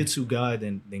jiu-jitsu guy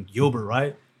than Gilbert,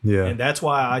 right? Yeah, and that's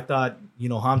why I thought, you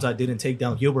know, Hamza didn't take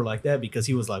down Gilbert like that, because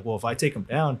he was like, well, if I take him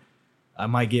down, I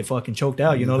might get fucking choked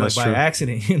out, you know, like by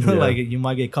accident, you know, like you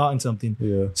might get caught in something.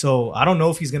 Yeah. So I don't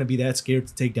know if he's going to be that scared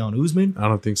to take down Usman. I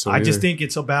don't think so. I just think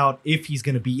it's about if he's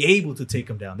going to be able to take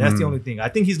him down. That's the only thing. I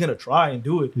think he's going to try and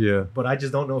do it. Yeah. But I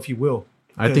just don't know if he will.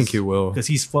 I think he will. Because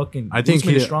he's fucking, I think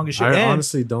Usman is strong as shit. I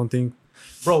honestly don't think.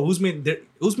 Bro,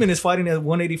 Usman is fighting at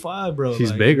 185, bro.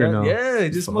 He's bigger now. Yeah,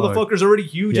 this motherfucker's already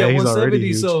huge at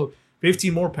 170. So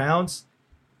 15 more pounds.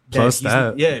 Plus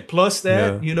that. Yeah, plus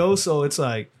that, you know, so it's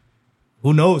like,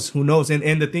 who knows?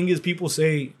 And the thing is, people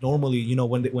say normally, you know,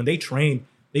 when they train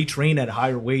at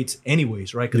higher weights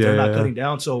anyways, right? Because they're not cutting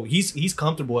down. So he's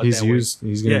comfortable at that weight.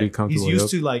 He's going to be comfortable. He's used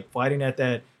to like fighting at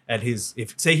that, at his,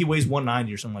 if say he weighs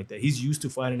 190 or something like that. He's used to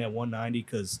fighting at 190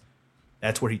 because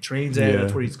that's where he trains at.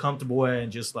 That's where he's comfortable at.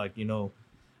 And just like, you know,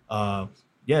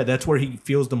 that's where he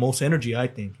feels the most energy, I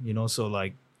think, you know. So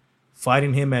like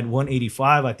fighting him at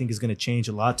 185, I think is going to change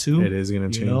a lot too. It is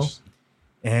going to change. Know?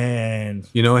 And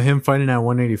you know, him fighting at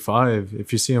 185,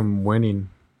 if you see him winning,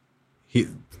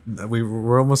 we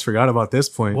almost forgot about this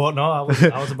point. Well, no, I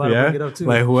was about to bring it up too.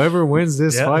 Like whoever wins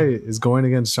this fight is going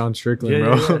against Sean Strickland,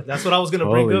 bro. Yeah. That's what I was gonna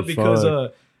bring up, because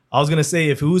I was gonna say,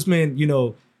 if Usman, you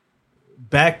know,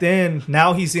 back then,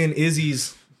 now he's in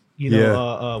Izzy's, you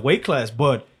know, weight class,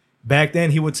 but back then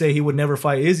he would say he would never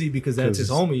fight Izzy because that's his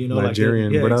homie, you know,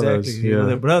 Nigerian brothers. Exactly. You know,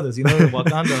 they're brothers, you know,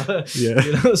 Wakanda.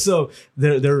 You know, so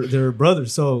they're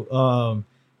brothers. So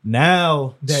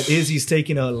now that Izzy's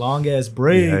taking a long ass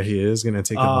break, he is gonna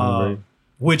take a long break.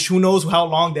 Which who knows how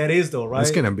long that is though, right?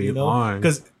 It's gonna be long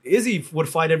because Izzy would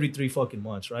fight every 3 fucking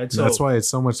months, right? So that's why it's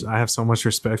so much. I have so much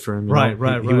respect for him. Right.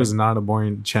 He was not a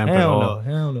boring champ at all.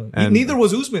 Hell no. Neither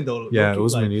was Usman though. Yeah,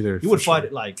 Usman either. He would fight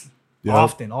it like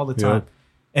often, all the time.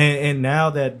 And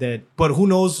now that, but who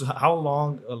knows how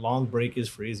long a long break is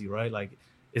for Izzy, right? Like,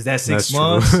 is that 6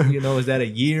 months? Is that a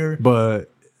year? But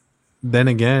then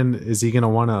again, is he gonna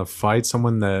want to fight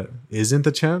someone that isn't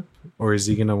the champ, or is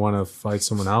he gonna want to fight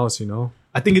someone else?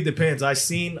 I think it depends. I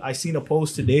seen a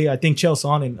post today. I think Chael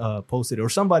Sonnen posted it, or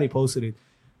somebody posted it.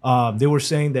 They were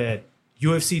saying that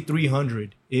UFC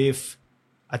 300,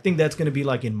 I think that's gonna be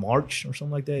like in March or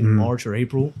something like that, in March or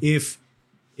April. If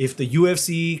the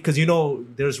UFC, because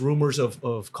there's rumors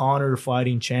of Conor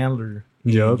fighting Chandler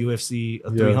in UFC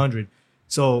 300.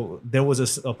 So there was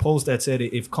a post that said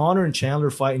if Conor and Chandler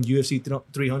fight in UFC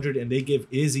 300 and they give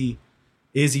Izzy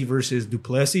versus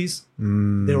Duplessis,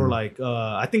 they were like,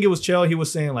 I think it was Chael. He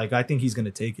was saying like, I think he's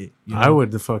gonna take it. I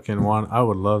would I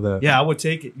would love that. Yeah, I would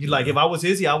take it. Like if I was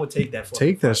Izzy, I would take that.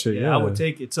 Take that shit. Yeah, I would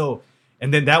take it. So,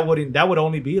 and then that would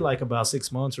only be like about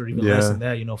 6 months or even less than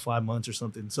that. 5 months or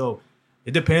something. So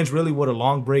it depends really what a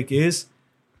long break is.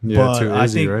 Yeah, but too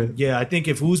easy, right? Yeah, I think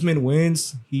if Usman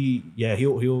wins,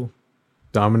 he'll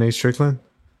dominate Strickland.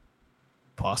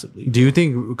 Possibly. Do you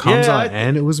think Khamzat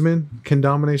and Usman can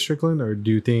dominate Strickland, or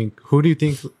who do you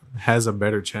think has a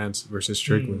better chance versus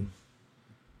Strickland?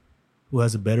 Who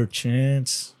has a better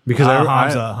chance? Because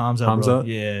Khamzat. Bro.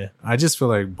 Yeah, I just feel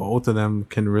like both of them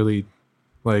can really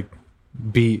like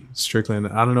beat Strickland.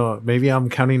 I don't know. Maybe I'm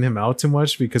counting him out too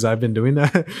much because I've been doing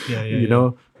that.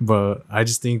 Yeah. But I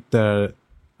just think that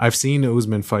I've seen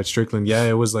Usman fight Strickland. Yeah,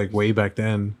 it was like way back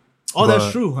then. Oh,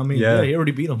 that's true. I mean, he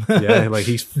already beat him. Yeah, like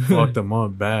he fucked him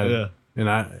up bad.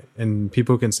 Yeah. And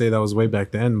people can say that was way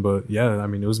back then, but yeah, I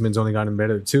mean, Usman's only gotten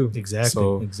better too. Exactly.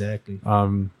 So, exactly.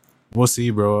 We'll see,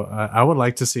 bro. I would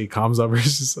like to see Khamzat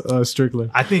versus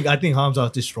Strickland. I think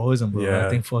Khamzat destroys him, bro. Yeah, I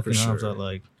think fucking Khamzat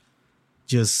like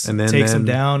just takes him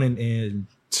down and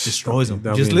destroys him.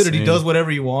 Just literally does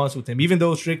whatever he wants with him. Even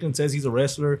though Strickland says he's a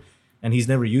wrestler and he's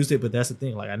never used it, but that's the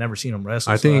thing. Like I never seen him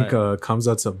wrestle. I think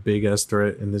Khamzat's a big ass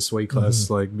threat in this weight class.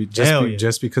 Like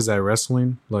just because that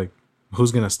wrestling, like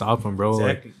who's gonna stop him, bro?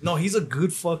 Exactly. Like, no, he's a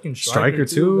good fucking striker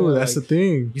too. That's the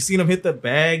thing. You seen him hit the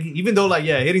bag, even though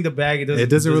hitting the bag it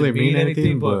doesn't really mean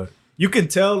anything, but you can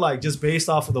tell like just based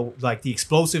off of the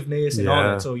explosiveness and all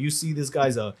that. So you see this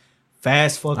guy's a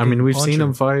fast fucking. I mean, we've seen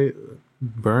him fight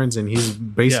Burns, and he's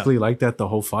basically like that the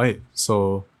whole fight.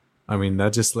 So. I mean,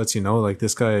 that just lets you know, like,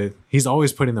 this guy, he's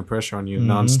always putting the pressure on you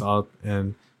nonstop,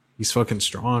 and he's fucking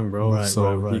strong, bro.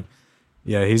 Right.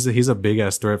 He's a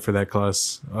big-ass threat for that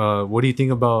class. What do you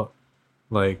think about,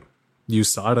 like,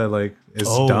 Usada, like, is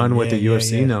done with the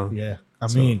UFC now? Yeah. I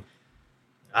mean,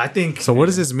 I think... So what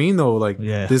does this mean, though? Like,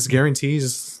 this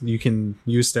guarantees you can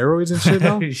use steroids and shit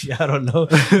now? I don't know.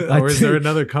 Or is there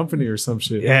another company or some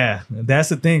shit? Yeah, that's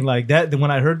the thing. Like, that.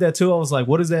 When I heard that, too, I was like,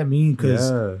 what does that mean?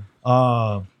 Because...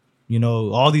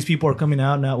 all these people are coming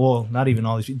out now. Well, not even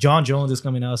all these people. John Jones is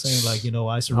coming out saying, like,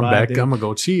 I survived. I'm back. I'm going to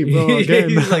go cheap, bro. Again.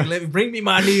 He's like, bring me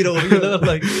my needle.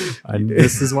 Like,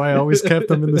 this is why I always kept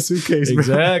them in the suitcase.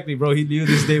 Exactly, bro. He knew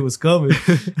this day was coming.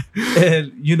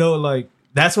 And, like,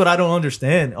 that's what I don't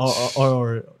understand.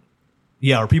 Are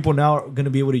people now going to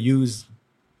be able to use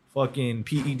fucking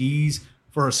PEDs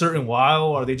for a certain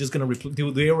while? Are they just going to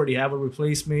do they already have a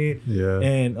replacement? Yeah.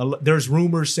 And there's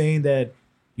rumors saying that,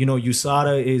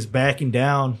 USADA is backing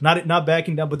down, not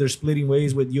backing down, but they're splitting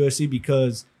ways with UFC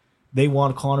because they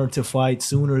want Conor to fight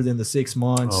sooner than the 6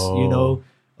 months,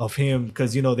 of him.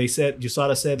 Because,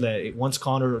 USADA said that once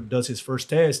Conor does his first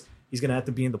test, he's going to have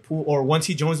to be in the pool. Or once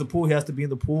he joins the pool, he has to be in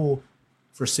the pool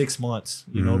for 6 months,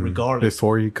 regardless.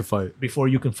 Before you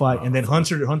can fight. And then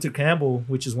Hunter Campbell,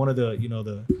 which is one of the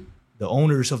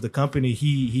owners of the company,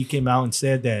 he came out and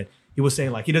said that he was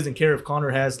saying, like, he doesn't care if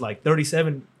Conor has, like,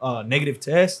 37 negative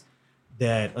tests,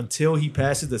 that until he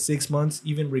passes the 6 months,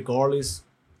 even regardless,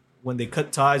 when they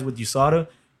cut ties with USADA,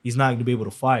 he's not going to be able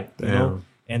to fight,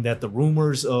 And that the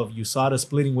rumors of USADA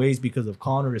splitting ways because of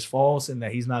Conor is false and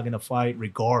that he's not going to fight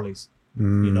regardless,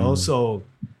 So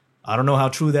I don't know how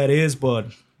true that is, but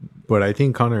I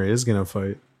think Conor is going to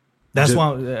fight. That's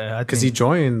why, because he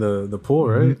joined the pool,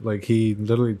 right? Like he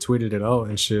literally tweeted it out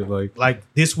and shit. Like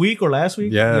this week or last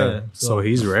week. Yeah. So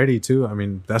he's ready too. I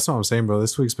mean, that's what I'm saying, bro.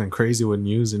 This week's been crazy with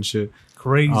news and shit.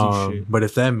 Crazy shit. But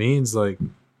if that means like,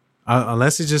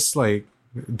 unless it's just like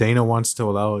Dana wants to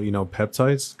allow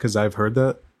peptides, because I've heard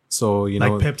that. So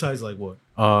like peptides, like what?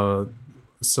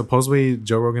 Supposedly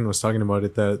Joe Rogan was talking about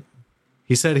it, that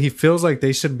he said he feels like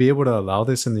they should be able to allow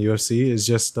this in the UFC. Is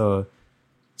just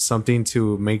something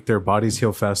to make their bodies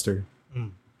heal faster.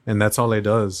 And that's all it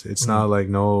does. It's not like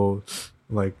no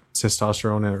like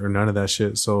testosterone or none of that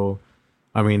shit. So,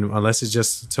 I mean, unless it's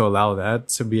just to allow that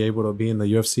to be able to be in the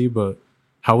UFC, but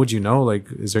how would you know?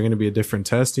 Like, is there going to be a different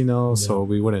test, you know? Yeah. So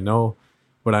we wouldn't know.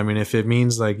 But I mean, if it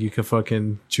means like you can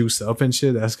fucking juice up and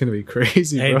shit, that's gonna be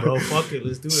crazy, hey, bro. Fuck it,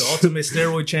 let's do it. Ultimate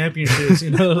steroid championships, you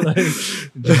know,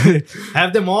 like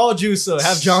have them all juice up.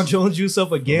 Have John Jones juice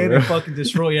up again and fucking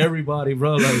destroy everybody,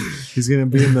 bro. Like he's gonna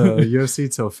be in the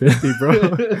UFC till 50,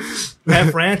 bro. Have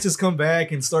Francis come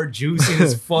back and start juicing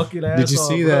his fucking ass. Did you off,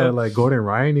 see bro. that? Like Gordon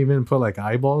Ryan even put like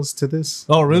eyeballs to this.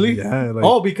 Oh, really? Yeah.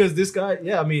 Like, because this guy.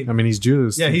 Yeah, I mean, he's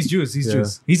juiced. Yeah, he's juiced. He's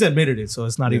juiced. He's admitted it, so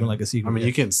it's not even like a secret. I mean,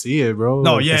 you can see it, bro.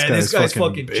 No, yeah, this guy's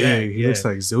fucking big. jacked. He looks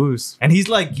like Zeus, and he's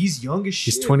young as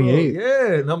shit. He's 28. Bro.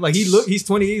 Yeah, and I'm like, he's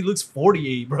 28. He looks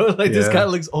 48, bro. Like this guy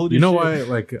looks old. You know shit.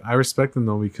 why? Like I respect him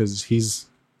though because he's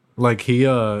like he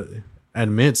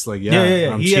admits like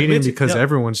I'm cheating because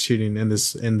everyone's cheating in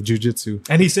the jiu-jitsu.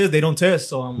 And he says they don't test,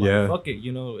 so I'm like, fuck it,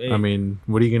 you know. Hey. I mean,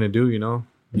 what are you gonna do? You know,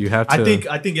 you have to.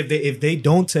 I think if they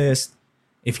don't test.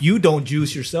 If you don't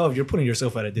juice yourself, you're putting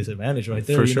yourself at a disadvantage right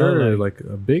there. For sure, like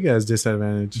a big ass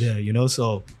disadvantage. Yeah, you know,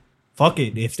 so fuck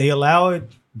it. If they allow it,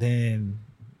 then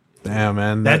damn,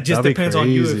 man, that just depends on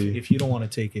you if you don't want to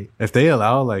take it. If they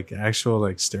allow like actual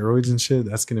like steroids and shit,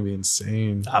 that's gonna be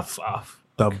insane.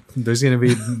 There's gonna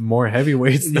be more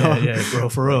heavyweights. Yeah, bro,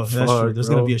 for real. That's true. There's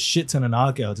gonna be a shit ton of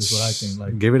knockouts. Is what I think.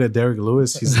 Like, give it to Derek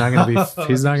Lewis. He's not gonna be.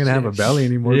 He's not gonna have a belly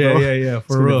anymore. Yeah, bro. Yeah.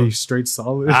 For it's real, gonna be straight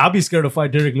solid. I'll be scared to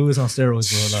fight Derek Lewis on steroids,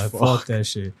 bro. Like, fuck that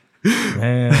shit.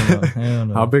 Hell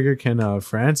no. How bigger can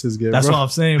Francis get? That's bro? what I'm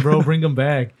saying, bro. Bring him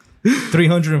back.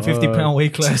 350-pound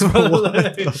weight class, bro.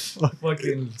 Like,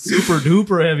 fucking super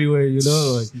duper heavyweight, you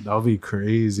know. Like, that'll be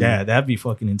crazy. Yeah, that'd be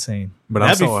fucking insane. But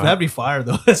that'd be fire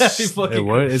though. That'd be fucking.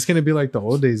 It's gonna be like the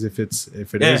old days if it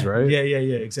is, right? Yeah,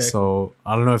 exactly. So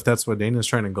I don't know if that's what Dana's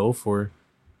trying to go for,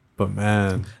 but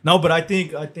man, no. But I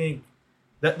think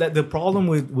that the problem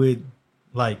with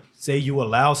like say you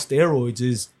allow steroids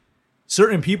is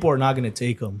certain people are not going to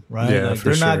take them, right? Yeah, like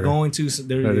they're not going to.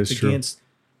 It's against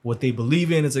what they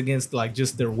believe in. It's against like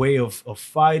just their way of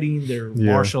fighting, their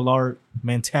martial art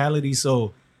mentality.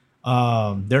 So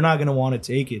they're not going to want to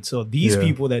take it. So these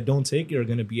people that don't take it are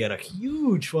going to be at a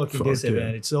huge fucking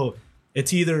disadvantage. So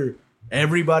it's either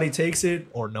everybody takes it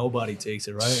or nobody takes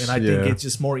it, right? And I think it's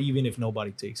just more even if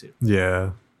nobody takes it.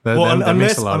 Yeah. That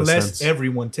makes a lot of sense.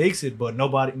 Everyone takes it, but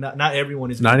nobody, not everyone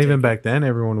is. Not even back then,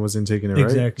 everyone wasn't taking it, right?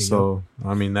 Exactly. So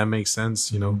I mean, that makes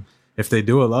sense. You know, if they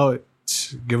do allow it,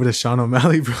 give it to Sean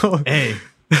O'Malley, bro. Hey,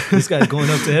 this guy's going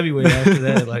up to heavyweight after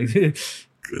that, like,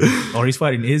 or he's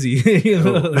fighting Izzy. You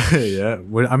know? Yeah.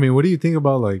 What do you think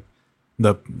about like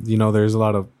there's a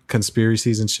lot of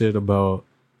conspiracies and shit about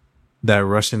that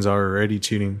Russians are already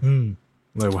cheating.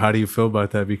 Like, how do you feel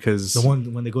about that? Because the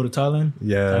one when they go to Thailand,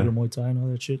 Tiger Muay Thai and all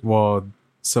that shit. Well,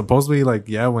 supposedly, like,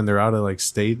 when they're out of like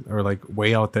state or like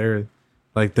way out there,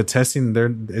 like the testing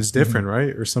there is different,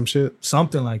 right, or some shit,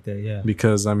 something like that. Yeah,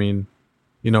 because I mean,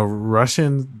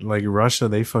 Russia,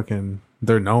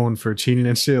 they're known for cheating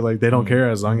and shit. Like, they don't care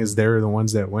as long as they're the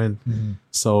ones that win.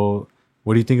 So,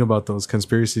 what do you think about those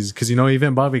conspiracies? Because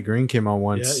even Bobby Green came out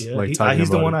once, like talking about he's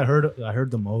the one I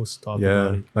heard the most talk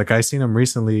about it. Like I seen him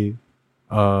recently.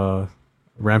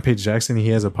 Rampage Jackson, he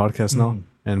has a podcast now,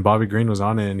 and Bobby Green was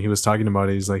on it, and he was talking about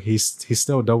it. He's like, he's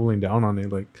still doubling down on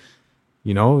it. Like,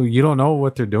 you don't know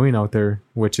what they're doing out there,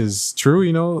 which is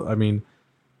true. I mean,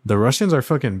 the Russians are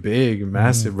fucking big,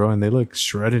 massive, bro, and they look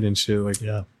shredded and shit. Like,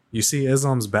 you see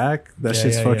Islam's back, that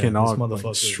shit's fucking all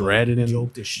like, shredded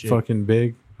and fucking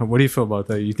big. What do you feel about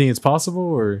that? You think it's possible,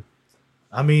 or?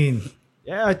 I mean,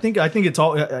 yeah, I think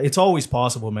it's always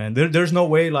possible, man. There's no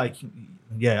way, like,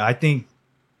 I think.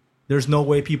 There's no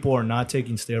way people are not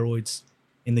taking steroids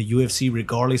in the UFC,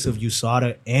 regardless of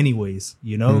USADA anyways,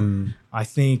 I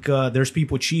think there's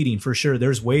people cheating for sure.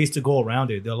 There's ways to go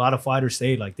around it. A lot of fighters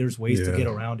say, like, there's ways to get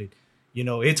around it.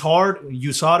 It's hard.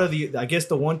 USADA, I guess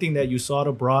the one thing that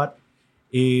USADA brought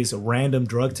is a random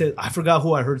drug test. I forgot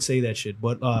who I heard say that shit,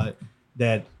 but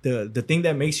that the thing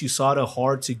that makes USADA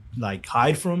hard to like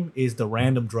hide from is the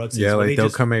random drug test. Yeah, like they'll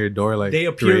come at your door like they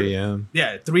appear, 3 a.m.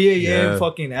 Yeah, 3 a.m.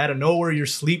 fucking out of nowhere. You're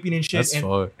sleeping and shit. That's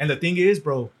fucked. And the thing is,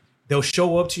 bro, they'll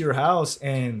show up to your house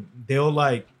and they'll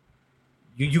like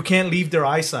you can't leave their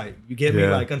eyesight. You get me?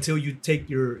 Like until you take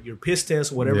your piss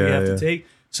test or whatever you have to take.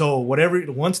 So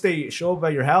once they show up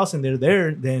at your house and they're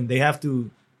there, then they have to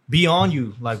be on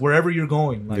you, like wherever you're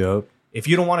going. Like if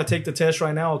you don't want to take the test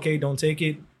right now, okay, don't take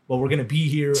it. but we're gonna be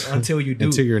here until you do.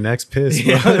 Until your next piss.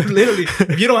 Bro. Yeah, literally.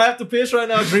 If you don't have to piss right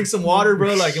now, drink some water,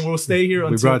 bro. Like, and we'll stay here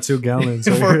until. We brought 2 gallons.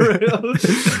 For real.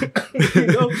 You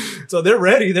know? So they're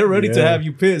ready. They're ready to have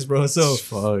you piss, bro. So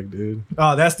fuck, dude.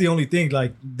 Oh, that's the only thing.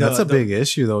 Like, that's a big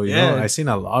issue, though. You know, I seen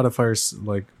a lot of fires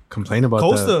like complain about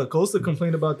that. Costa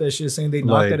complained about that shit, saying they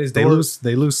knocked at his door.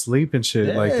 They lose sleep and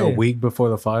shit like a week before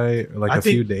the fight, like a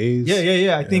few days.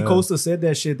 Yeah. I think Costa said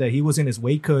that shit, that he was in his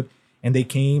weight cut and they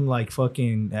came like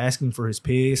fucking asking for his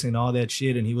piss and all that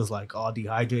shit, and he was like all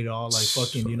dehydrated, all like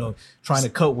fucking, you know, trying to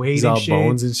cut weight. He's and all shit.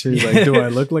 Bones and shit. Like, do I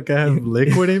look like I have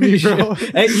liquid in me, bro?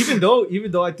 And even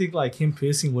though I think like him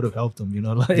pissing would have helped him, you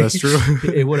know, like that's true.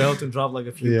 It would have helped him drop like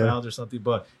a few pounds or something.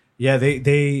 But yeah,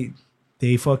 they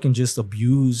fucking just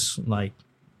abuse like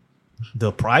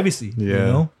the privacy, you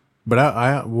know. But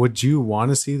I would you want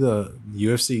to see the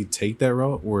UFC take that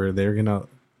route where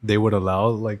they would allow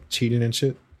like cheating and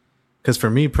shit? Because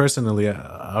for me personally,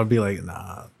 I would be like,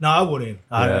 nah. No, I wouldn't.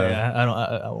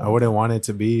 I wouldn't want it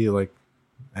to be like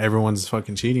everyone's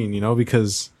fucking cheating, you know,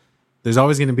 because there's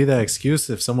always going to be that excuse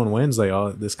if someone wins, like,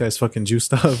 oh, this guy's fucking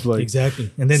juiced up. Like, exactly.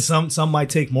 And then some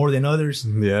might take more than others.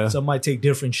 Yeah. Some might take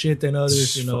different shit than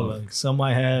others. You know, like some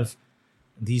might have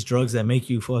these drugs that make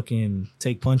you fucking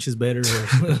take punches better,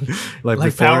 or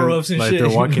like power ups and like shit. They're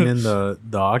walking in the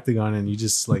octagon and you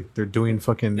just like they're doing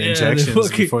fucking injections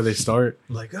before they start.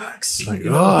 Like, like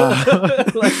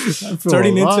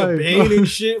turning into pain and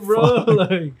shit, bro.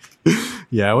 Like,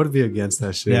 yeah, I would be against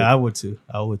that shit. Yeah, I would too.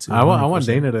 I want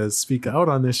Dana to speak out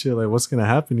on this shit. Like, what's gonna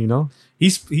happen? You know,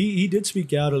 he did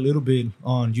speak out a little bit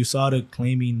on Usada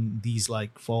claiming these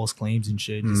like false claims and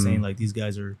shit, just saying like these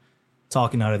guys are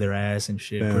talking out of their ass and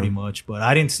shit, pretty much. But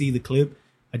I didn't see the clip.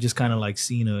 I just kind of like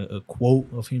seen a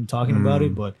quote of him talking about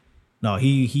it. But no,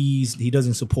 he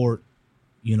doesn't support,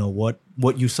 you know, what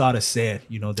Usada said.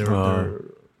 You know,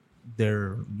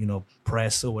 their you know,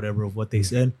 press or whatever of what they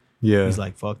said. Yeah, he's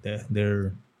like, fuck that.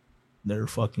 They're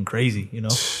fucking crazy. You know,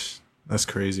 that's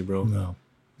crazy, bro. No.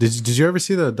 Did you ever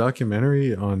see the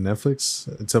documentary on Netflix?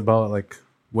 It's about like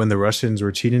when the Russians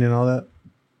were cheating and all that.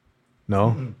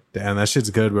 No? Mm-hmm. Damn, that shit's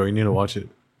good, bro. You need to watch it.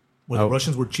 Where the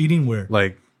Russians were cheating? Where?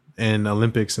 Like, in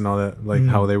Olympics and all that. Like,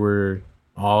 how they were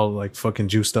all, like, fucking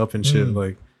juiced up and shit.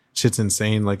 Like, shit's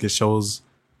insane. Like, it shows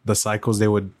the cycles they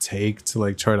would take to,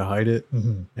 like, try to hide it.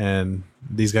 And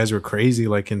these guys were crazy.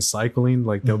 Like, in cycling,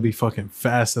 like, they'll be fucking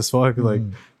fast as fuck. Like,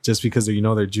 just because,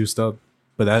 they're juiced up.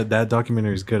 But that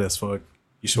documentary is good as fuck.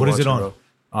 You should watch it, bro.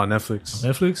 On Netflix.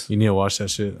 Netflix? You need to watch that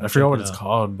shit. I forgot what it's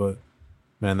called, but,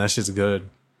 man, that shit's good.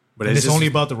 But it's only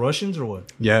about the Russians or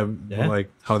what? Yeah, like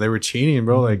how they were cheating,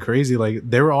 bro, like crazy. Like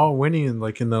they were all winning,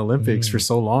 like in the Olympics for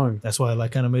so long. That's why I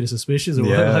like kind of made it suspicious. Or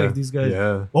what? Like these guys.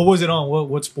 Yeah. What was it on?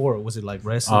 What sport was it? Like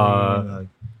wrestling?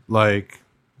 Like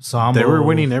Sambo. They were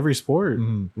winning every sport.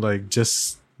 Like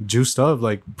just juiced up.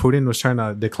 Like Putin was trying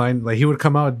to decline. Like he would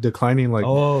come out declining. Like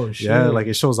shit. Yeah, like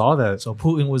it shows all that. So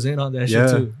Putin was in on that shit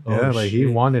too. Like he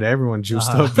wanted everyone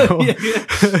juiced up, bro.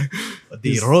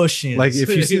 The Russians. Like if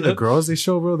you see the girls they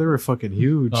show, bro, they were fucking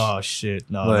huge. Oh shit.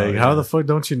 No. Like how the fuck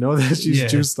don't you know that she's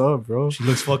juiced up, bro? She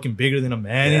looks fucking bigger than a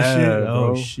man and shit.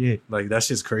 Oh shit. Like that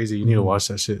shit's crazy. You need to watch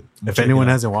that shit. If anyone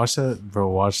hasn't watched that, bro,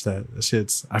 watch that. That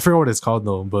shit's I forgot what it's called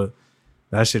though, but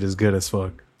that shit is good as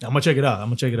fuck. I'm gonna check it out.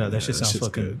 That shit sounds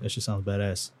fucking good. That shit sounds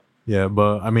badass. Yeah,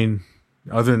 but I mean,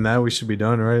 other than that, we should be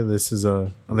done, right? This is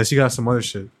unless you got some other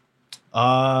shit.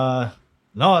 No,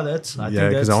 that's I think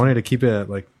because I wanted to keep it at,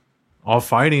 like all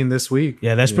fighting this week.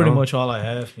 Yeah, that's pretty much all I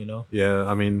have, you know. Yeah,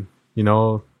 I mean,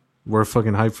 we're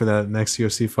fucking hyped for that next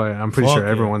UFC fight. I'm pretty sure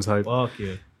everyone's hyped. Fuck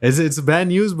yeah. It's bad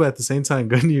news, but at the same time,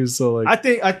 good news. So like,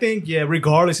 I think,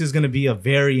 regardless, is gonna be a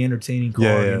very entertaining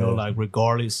card. You know, like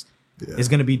regardless, it's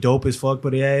gonna be dope as fuck.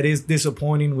 But it is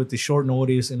disappointing with the short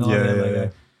notice and all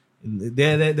that.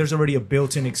 There's already a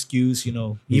built-in excuse, you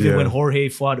know. Even when Jorge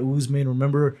fought Usman,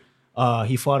 remember?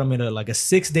 He fought him in a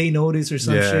 6-day notice or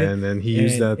some shit, and then he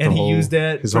used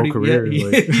that. His whole career. He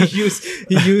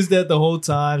used that the whole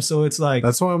time. So it's like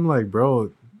that's why I'm like,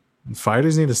 bro,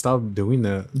 fighters need to stop doing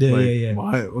that.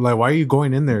 Why? Why are you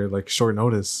going in there like short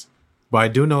notice? But I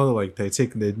do know like they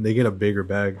get a bigger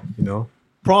bag, you know.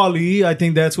 Probably, I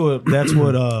think that's what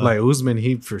like Usman,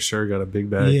 he for sure got a big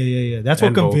bag. Yeah. That's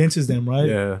what convinces them, right?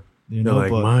 Yeah, they're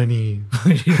like money.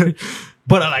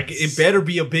 But like, it better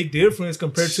be a big difference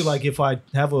compared to like if I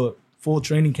have a full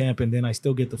training camp and then I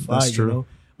still get the fight, you know.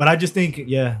 But I just think,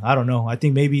 I don't know. I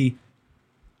think maybe,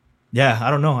 I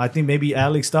don't know. I think maybe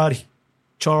Alex thought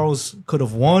Charles could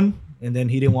have won, and then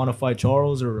he didn't want to fight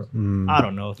Charles, or I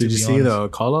don't know. Did you see the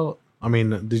call out? I mean,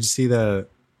 did you see that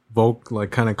Volk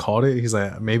like kind of called it. He's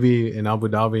like, maybe in Abu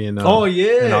Dhabi in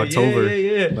in October.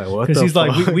 Yeah. Like, what? Because he's fuck?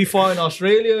 like, we fought in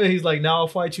Australia. He's like, now I'll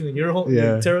fight you in your home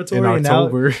territory. In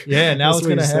October. And now it's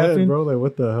gonna happen, bro. Like,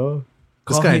 what the hell?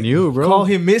 This guy knew, bro. Call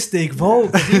him Mystic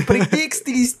Volk. He predicts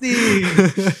these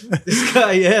things. This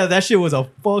guy, that shit was a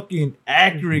fucking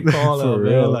accurate call out,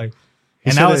 man. Like,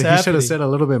 and now it's happening. He should have said a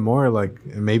little bit more, like,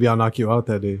 maybe I'll knock you out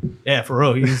that day. Yeah, for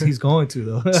real. He's going to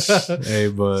though. Hey,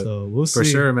 but so we'll see. For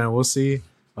sure, man. We'll see.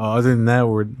 Other than that,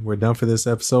 we're done for this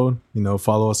episode. You know,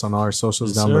 follow us on our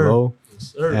socials down below.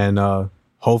 Yes, sir. And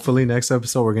hopefully next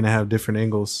episode we're gonna have different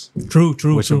angles. True.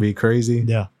 Which will be crazy.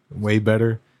 Yeah. Way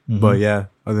better. Mm-hmm. But yeah,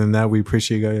 other than that, we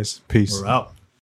appreciate you guys. Peace. We're out.